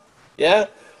 ever, yeah?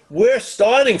 We're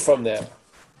starting from there.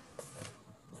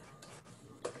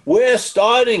 We're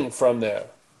starting from there.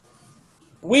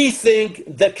 We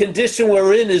think the condition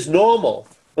we're in is normal.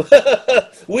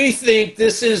 We think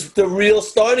this is the real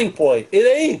starting point. It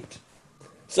ain't.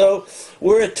 So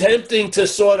we're attempting to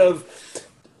sort of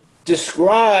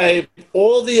describe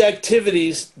all the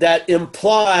activities that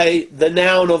imply the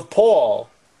noun of Paul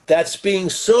that's being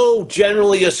so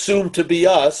generally assumed to be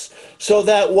us, so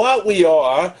that what we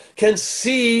are can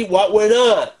see what we're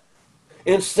not.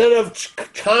 Instead of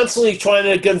constantly trying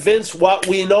to convince what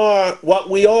we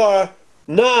are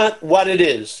not what it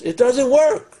is. It doesn't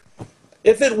work.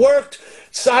 If it worked,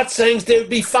 satsangs, there'd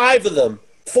be 5 of them,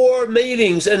 4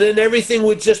 meetings, and then everything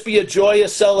would just be a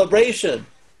joyous celebration.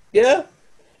 Yeah?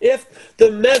 If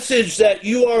the message that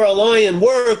you are a lion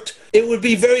worked, it would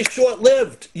be very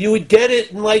short-lived. You would get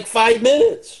it in like 5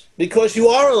 minutes because you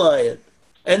are a lion.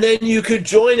 And then you could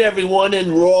join everyone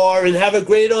and roar and have a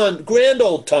grand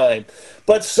old time.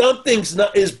 But something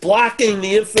is blocking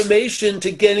the information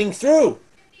to getting through.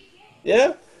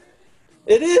 Yeah?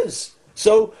 It is.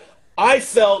 So I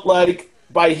felt like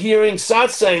by hearing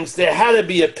satsangs, there had to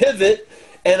be a pivot,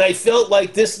 And I felt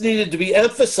like this needed to be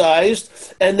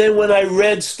emphasized. And then when I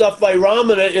read stuff by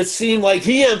Ramana, it seemed like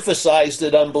he emphasized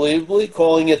it unbelievably,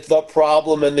 calling it the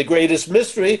problem and the greatest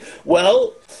mystery.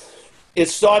 Well, it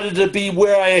started to be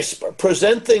where I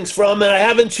present things from, and I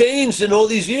haven't changed in all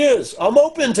these years. I'm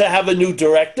open to have a new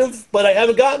directive, but I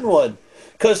haven't gotten one.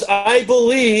 Because I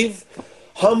believe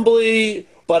humbly,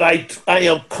 but I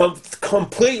am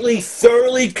completely,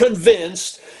 thoroughly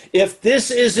convinced if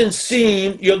this isn't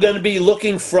seen, you're going to be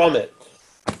looking from it.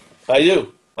 I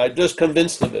do. I'm just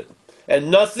convinced of it. And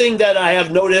nothing that I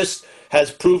have noticed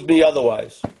has proved me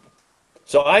otherwise.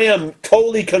 So I am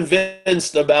totally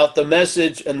convinced about the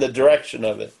message and the direction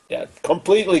of it. Yeah,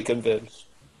 completely convinced.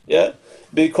 Yeah,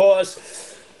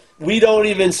 because we don't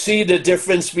even see the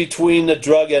difference between the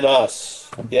drug and us.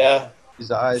 Yeah.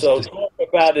 So talk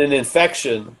about an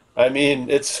infection. I mean,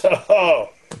 it's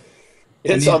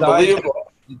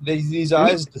unbelievable. These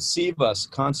eyes deceive us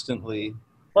constantly.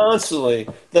 Constantly.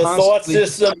 The thought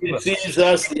system deceives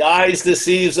us. The eyes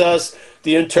deceives us.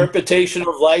 The interpretation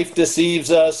of life deceives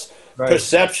us. Right.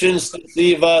 Perceptions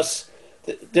deceive us.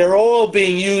 They're all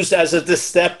being used as a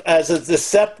deceptive,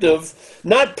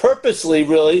 not purposely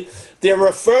really. They're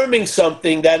affirming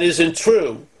something that isn't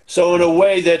true. So in a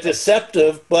way they're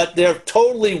deceptive, but they're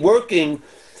totally working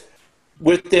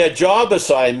with their job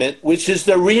assignment, which is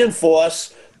to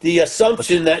reinforce the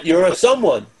assumption that you're a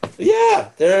someone.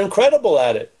 Yeah, they're incredible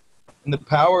at it. And the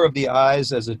power of the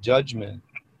eyes as a judgment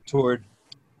toward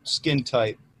skin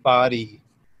type, body,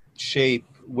 shape,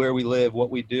 where we live, what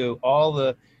we do,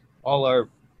 all our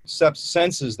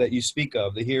senses that you speak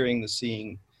of, the hearing, the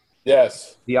seeing.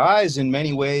 Yes. The eyes in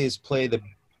many ways play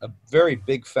a very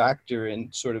big factor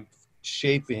in sort of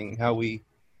shaping how we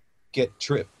get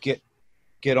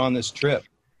on this trip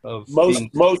of most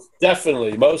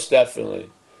definitely.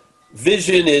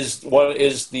 Vision is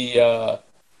the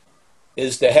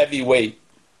heavy weight.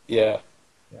 Yeah.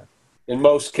 In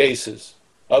most cases.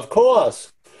 Of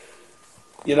course.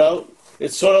 You know,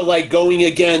 it's sort of like going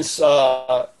against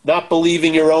not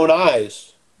believing your own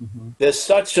eyes. Mm-hmm. There's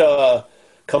such a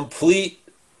complete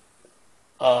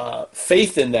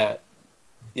faith in that.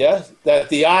 Yeah, that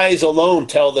the eyes alone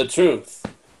tell the truth.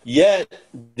 Yet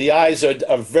the eyes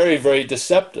are very, very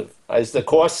deceptive. As the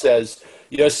Course says,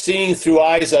 you're seeing through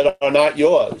eyes that are not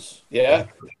yours. Yeah,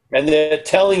 and they're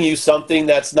telling you something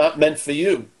that's not meant for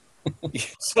you.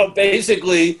 So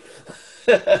basically,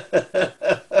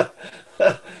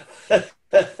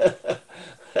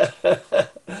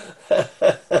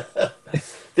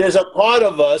 there's a part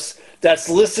of us that's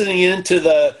listening into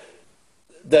the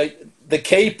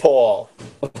K-Paul.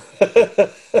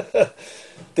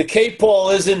 The K-Paul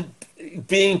isn't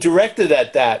being directed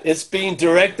at that. It's being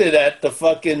directed at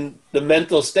the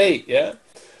mental state, yeah?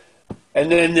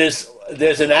 And then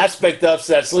there's an aspect of us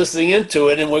that's listening into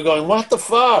it, and we're going, what the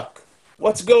fuck?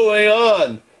 What's going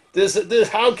on?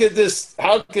 How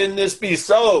can this be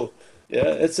so? Yeah,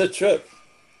 it's a trip.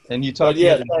 And you talked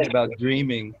about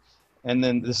dreaming, and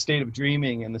then the state of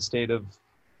dreaming and the state of,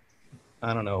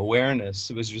 I don't know, awareness.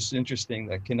 It was just interesting,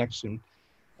 that connection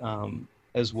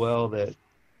as well, that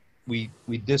we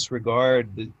disregard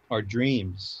our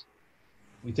dreams.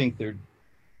 We think they're,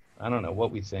 I don't know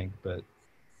what we think, but.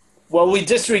 Well, we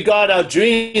disregard our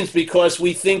dreams because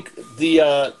we think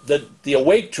the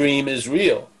awake dream is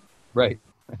real. Right.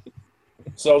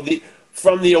 So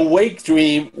from the awake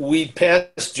dream, we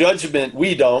pass judgment.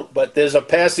 We don't, but there's a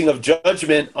passing of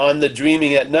judgment on the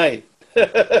dreaming at night.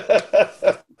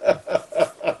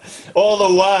 All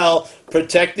the while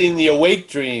protecting the awake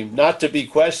dream, not to be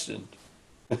questioned.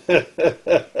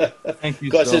 Thank you.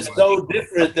 Because it's so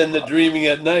different than the dreaming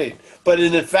at night. But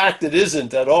in fact, it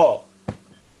isn't at all.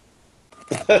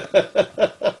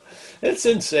 It's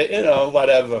insane,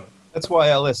 whatever. That's why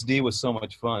LSD was so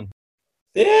much fun.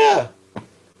 Yeah.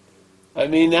 I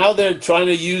mean, now they're trying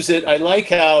to use it. I like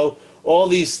how all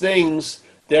these things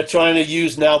they're trying to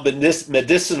use now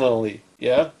medicinally.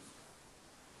 Yeah.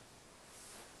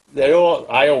 They're all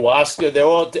ayahuasca. They're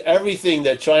all everything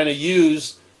they're trying to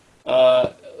use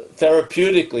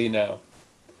therapeutically now.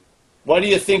 What do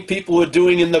you think people were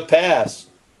doing in the past?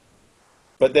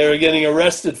 But they were getting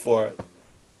arrested for it.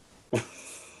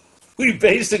 We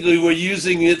basically were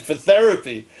using it for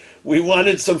therapy. We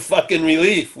wanted some fucking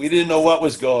relief. We didn't know what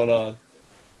was going on.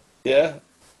 Yeah?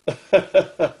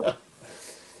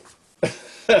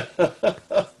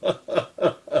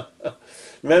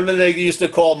 Remember they used to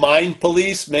call mind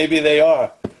police? Maybe they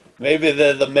are. Maybe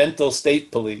they're the mental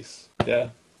state police. Yeah?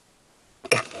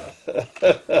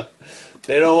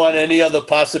 They don't want any other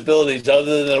possibilities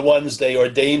other than the ones they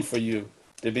ordained for you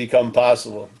to become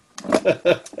possible.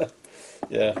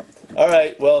 Yeah. All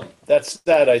right. Well, that's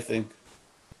that, I think.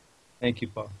 Thank you,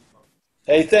 Paul.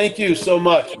 Hey, thank you so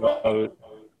much, Robert.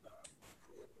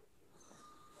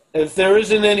 If there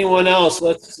isn't anyone else,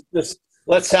 let's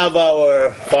have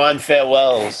our fond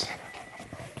farewells.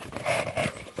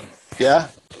 Yeah?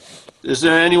 Is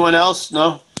there anyone else?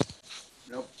 No?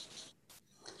 Nope.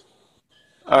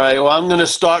 All right, well, I'm going to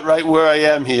start right where I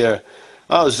am here.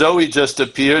 Oh, Zoe just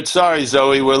appeared. Sorry,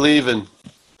 Zoe, we're leaving.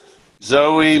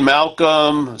 Zoe,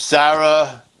 Malcolm,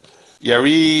 Sarah,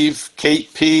 Yariv,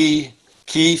 Kate P.,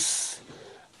 Keith,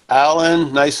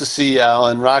 Alan, nice to see you,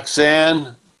 Alan.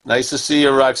 Roxanne, nice to see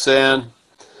you, Roxanne.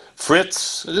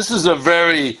 Fritz, this is a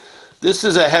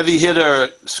heavy hitter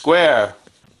square.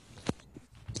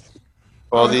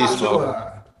 All these folks.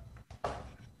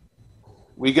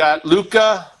 We got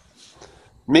Luca,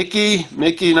 Mickey,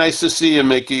 nice to see you,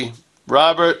 Mickey.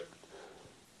 Robert,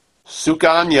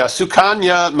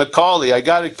 Sukanya Macaulay. I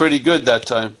got it pretty good that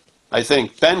time, I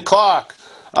think. Ben Clark.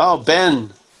 Oh,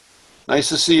 Ben. Nice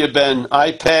to see you, Ben.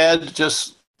 iPad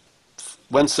just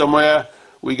went somewhere.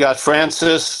 We got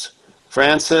Francis,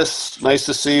 nice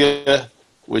to see you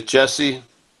with Jesse.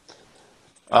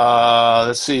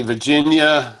 Let's see,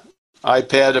 Virginia,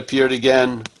 iPad appeared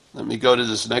again. Let me go to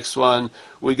this next one.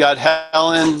 We got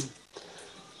Helen,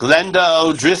 Glenda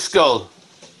O'Driscoll.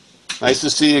 Nice to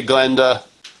see you, Glenda.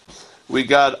 We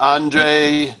got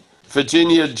Andre.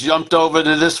 Virginia jumped over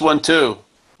to this one too.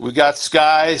 We got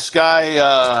Sky.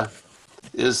 Sky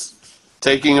is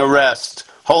taking a rest.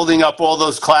 Holding up all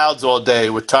those clouds all day.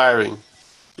 We're tiring.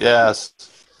 Yes.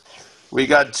 We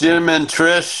got Jim and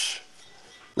Trish.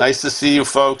 Nice to see you,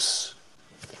 folks.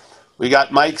 We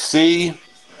got Mike C.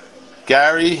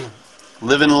 Gary,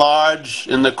 living large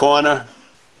in the corner.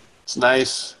 It's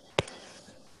nice.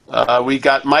 We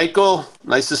got Michael.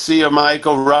 Nice to see you,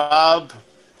 Michael. Rob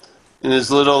in his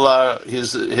little,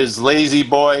 his lazy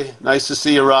boy. Nice to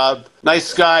see you, Rob. Nice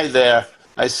sky there.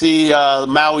 I see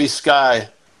Maui sky.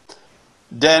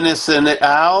 Dennis and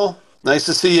Al. Nice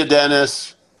to see you,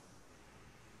 Dennis.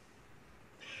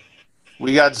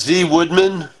 We got Z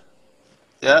Woodman.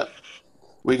 Yep.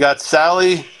 We got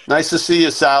Sally. Nice to see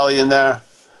you, Sally, in there.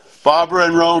 Barbara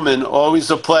and Roman, always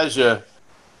a pleasure.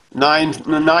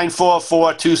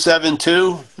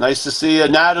 944272. Nice to see you.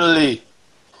 Natalie.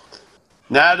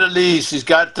 Natalie, she's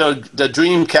got the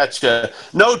dream catcher.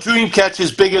 No dream catcher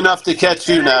is big enough to catch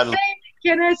you, Natalie.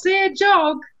 Can I say a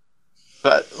joke?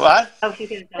 But what?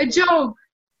 A joke.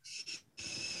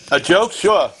 A joke?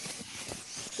 Sure.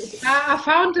 I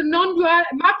found a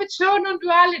Muppet Show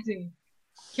non-duality.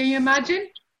 Can you imagine?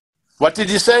 What did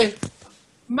you say?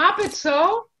 Muppet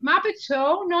Show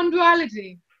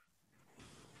non-duality.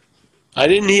 I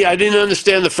didn't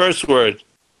understand the first word.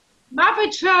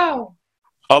 Muppet Show.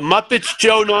 A Muppet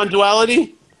Show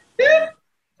non-duality?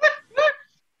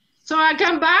 So I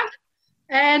come back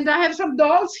and I have some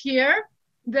dolls here.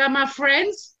 They're my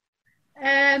friends.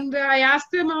 And I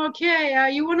asked them, okay,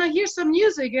 you want to hear some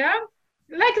music, yeah?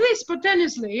 Like this,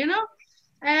 spontaneously, you know?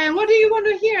 And what do you want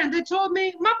to hear? And they told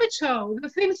me, Muppet Show, the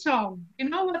theme song. You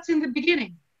know what's in the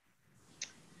beginning?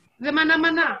 The Mana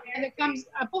Mana. And it comes,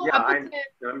 I'm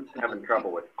having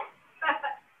trouble with it.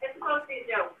 It's supposed to be a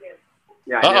joke, too.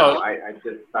 Yeah, I know. I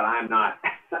just, but I'm not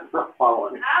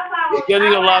following. You're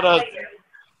getting a lot of...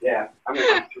 Yeah, I'm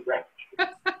going to rest.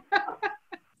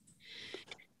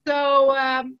 So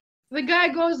the guy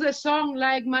goes the song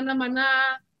like Mana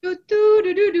Mana, do do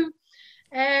do do do.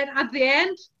 And at the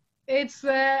end, it's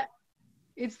the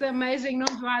amazing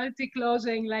non-duality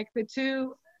closing, like the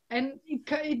two. And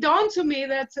it dawned to me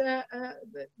that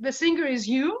the singer is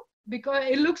you, because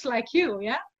it looks like you,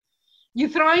 yeah? You're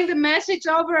throwing the message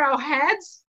over our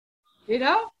heads, you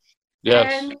know?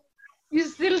 Yes. And you're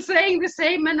still saying the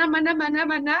same mana, mana, mana,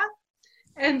 mana.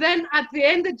 And then at the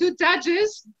end, the two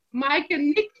judges, Mike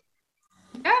and Nick,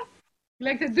 yeah?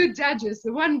 Like the two judges,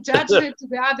 the one judges it to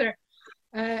the other.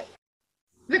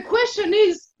 The question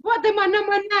is what the mana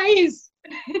mana is.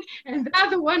 And the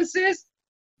other one says,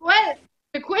 well,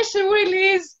 the question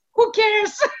really is, who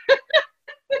cares?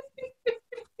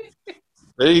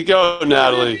 There you go,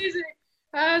 Natalie.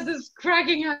 I was just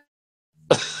cracking up.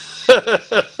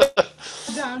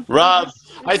 Rob,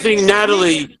 I think,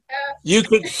 Natalie, you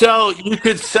could sell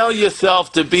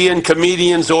yourself to be in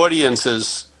comedians'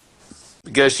 audiences,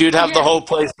 because you'd have the whole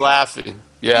place laughing.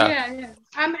 Yeah. Yeah.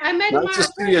 I made nice my to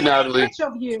see you, Natalie. sketch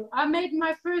of you. I made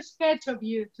my first sketch of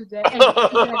you today.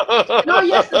 No,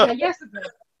 yesterday.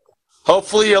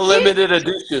 Hopefully a limited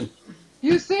edition.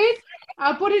 You see it?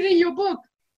 I'll put it in your book.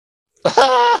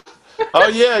 Oh,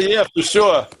 yeah, for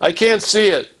sure. I can't see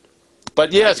it.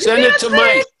 But yeah, send it to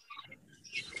Mike.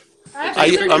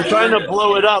 I'm trying to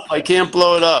blow it up. I can't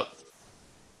blow it up.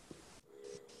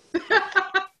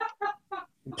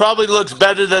 It probably looks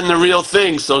better than the real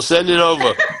thing, so send it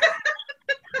over.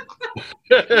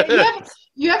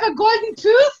 You have a golden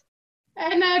tooth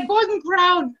and a golden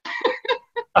crown.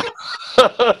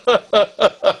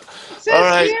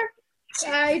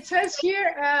 It says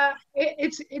here,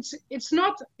 it's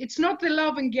not the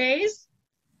love and gaze,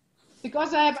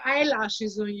 because I have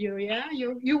eyelashes on you. Yeah,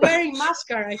 you're wearing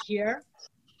mascara here.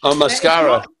 Oh,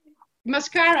 mascara.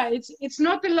 Mascara. It's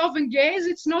not the love and gaze.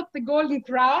 It's not the golden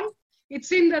crown. It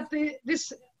seemed that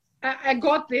I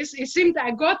got this. It seemed that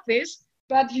I got this,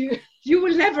 but you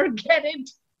will never get it.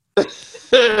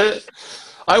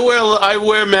 I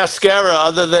wear mascara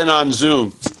other than on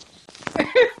Zoom.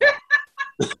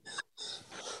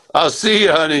 I'll see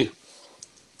you, honey.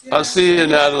 Yeah. I'll see you,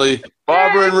 Natalie.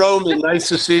 Barbara and Roman, nice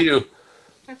to see you.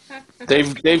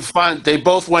 They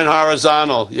both went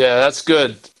horizontal. Yeah, that's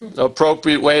good.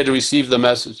 Appropriate way to receive the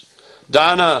message.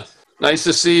 Donna, nice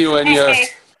to see you and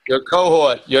your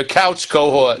cohort, your couch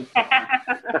cohort.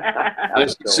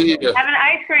 Nice to see you. Have an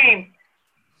ice cream.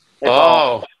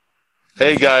 Oh,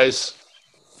 hey guys.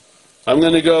 I'm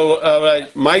gonna go. All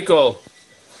right, Michael,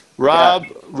 Rob,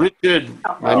 Richard,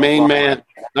 my main man.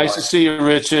 Nice to see you,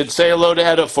 Richard. Say hello to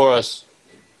Etta for us.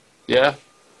 Yeah.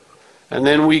 And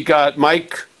then we got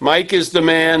Mike. Mike is the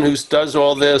man who does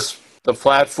all this, the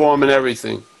platform and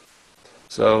everything.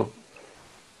 So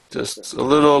just a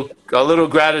little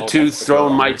gratitude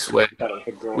thrown Mike's way.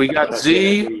 We got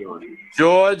Z,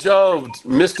 George,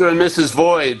 Mr. and Mrs.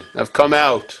 Void have come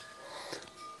out.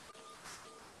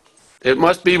 It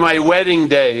must be my wedding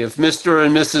day if Mr.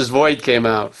 and Mrs. Void came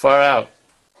out. Far out.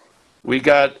 We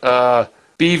got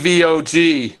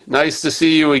BVOG. Nice to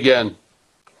see you again.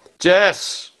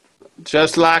 Jess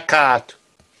Lockhart.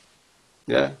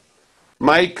 Yeah.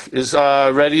 Mike is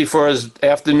ready for his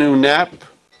afternoon nap.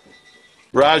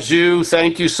 Raju,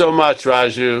 thank you so much,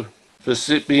 Raju, for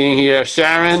being here.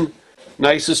 Sharon,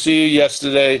 nice to see you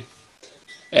yesterday.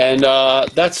 And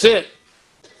that's it.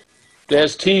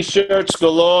 There's T-shirts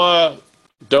galore.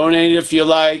 Donate if you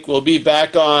like. We'll be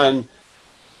back on.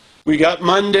 We got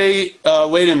Monday.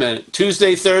 Wait a minute.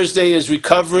 Tuesday, Thursday is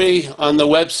recovery on the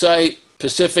website,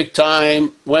 Pacific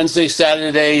time. Wednesday,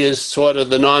 Saturday is sort of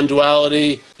the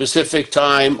non-duality, Pacific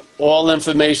time. All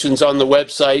information's on the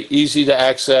website, easy to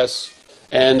access.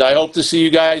 And I hope to see you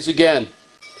guys again.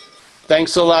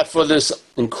 Thanks a lot for this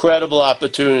incredible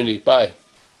opportunity. Bye.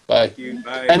 Bye.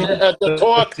 Bye. And at the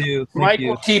talk, Mike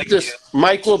will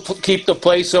keep the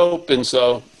place open.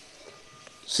 So,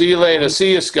 see you later.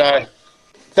 See you, Sky.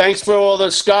 Thanks for all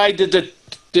the Sky did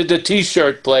the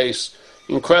T-shirt place.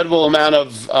 Incredible amount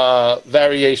of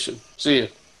variation. See you.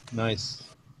 Nice.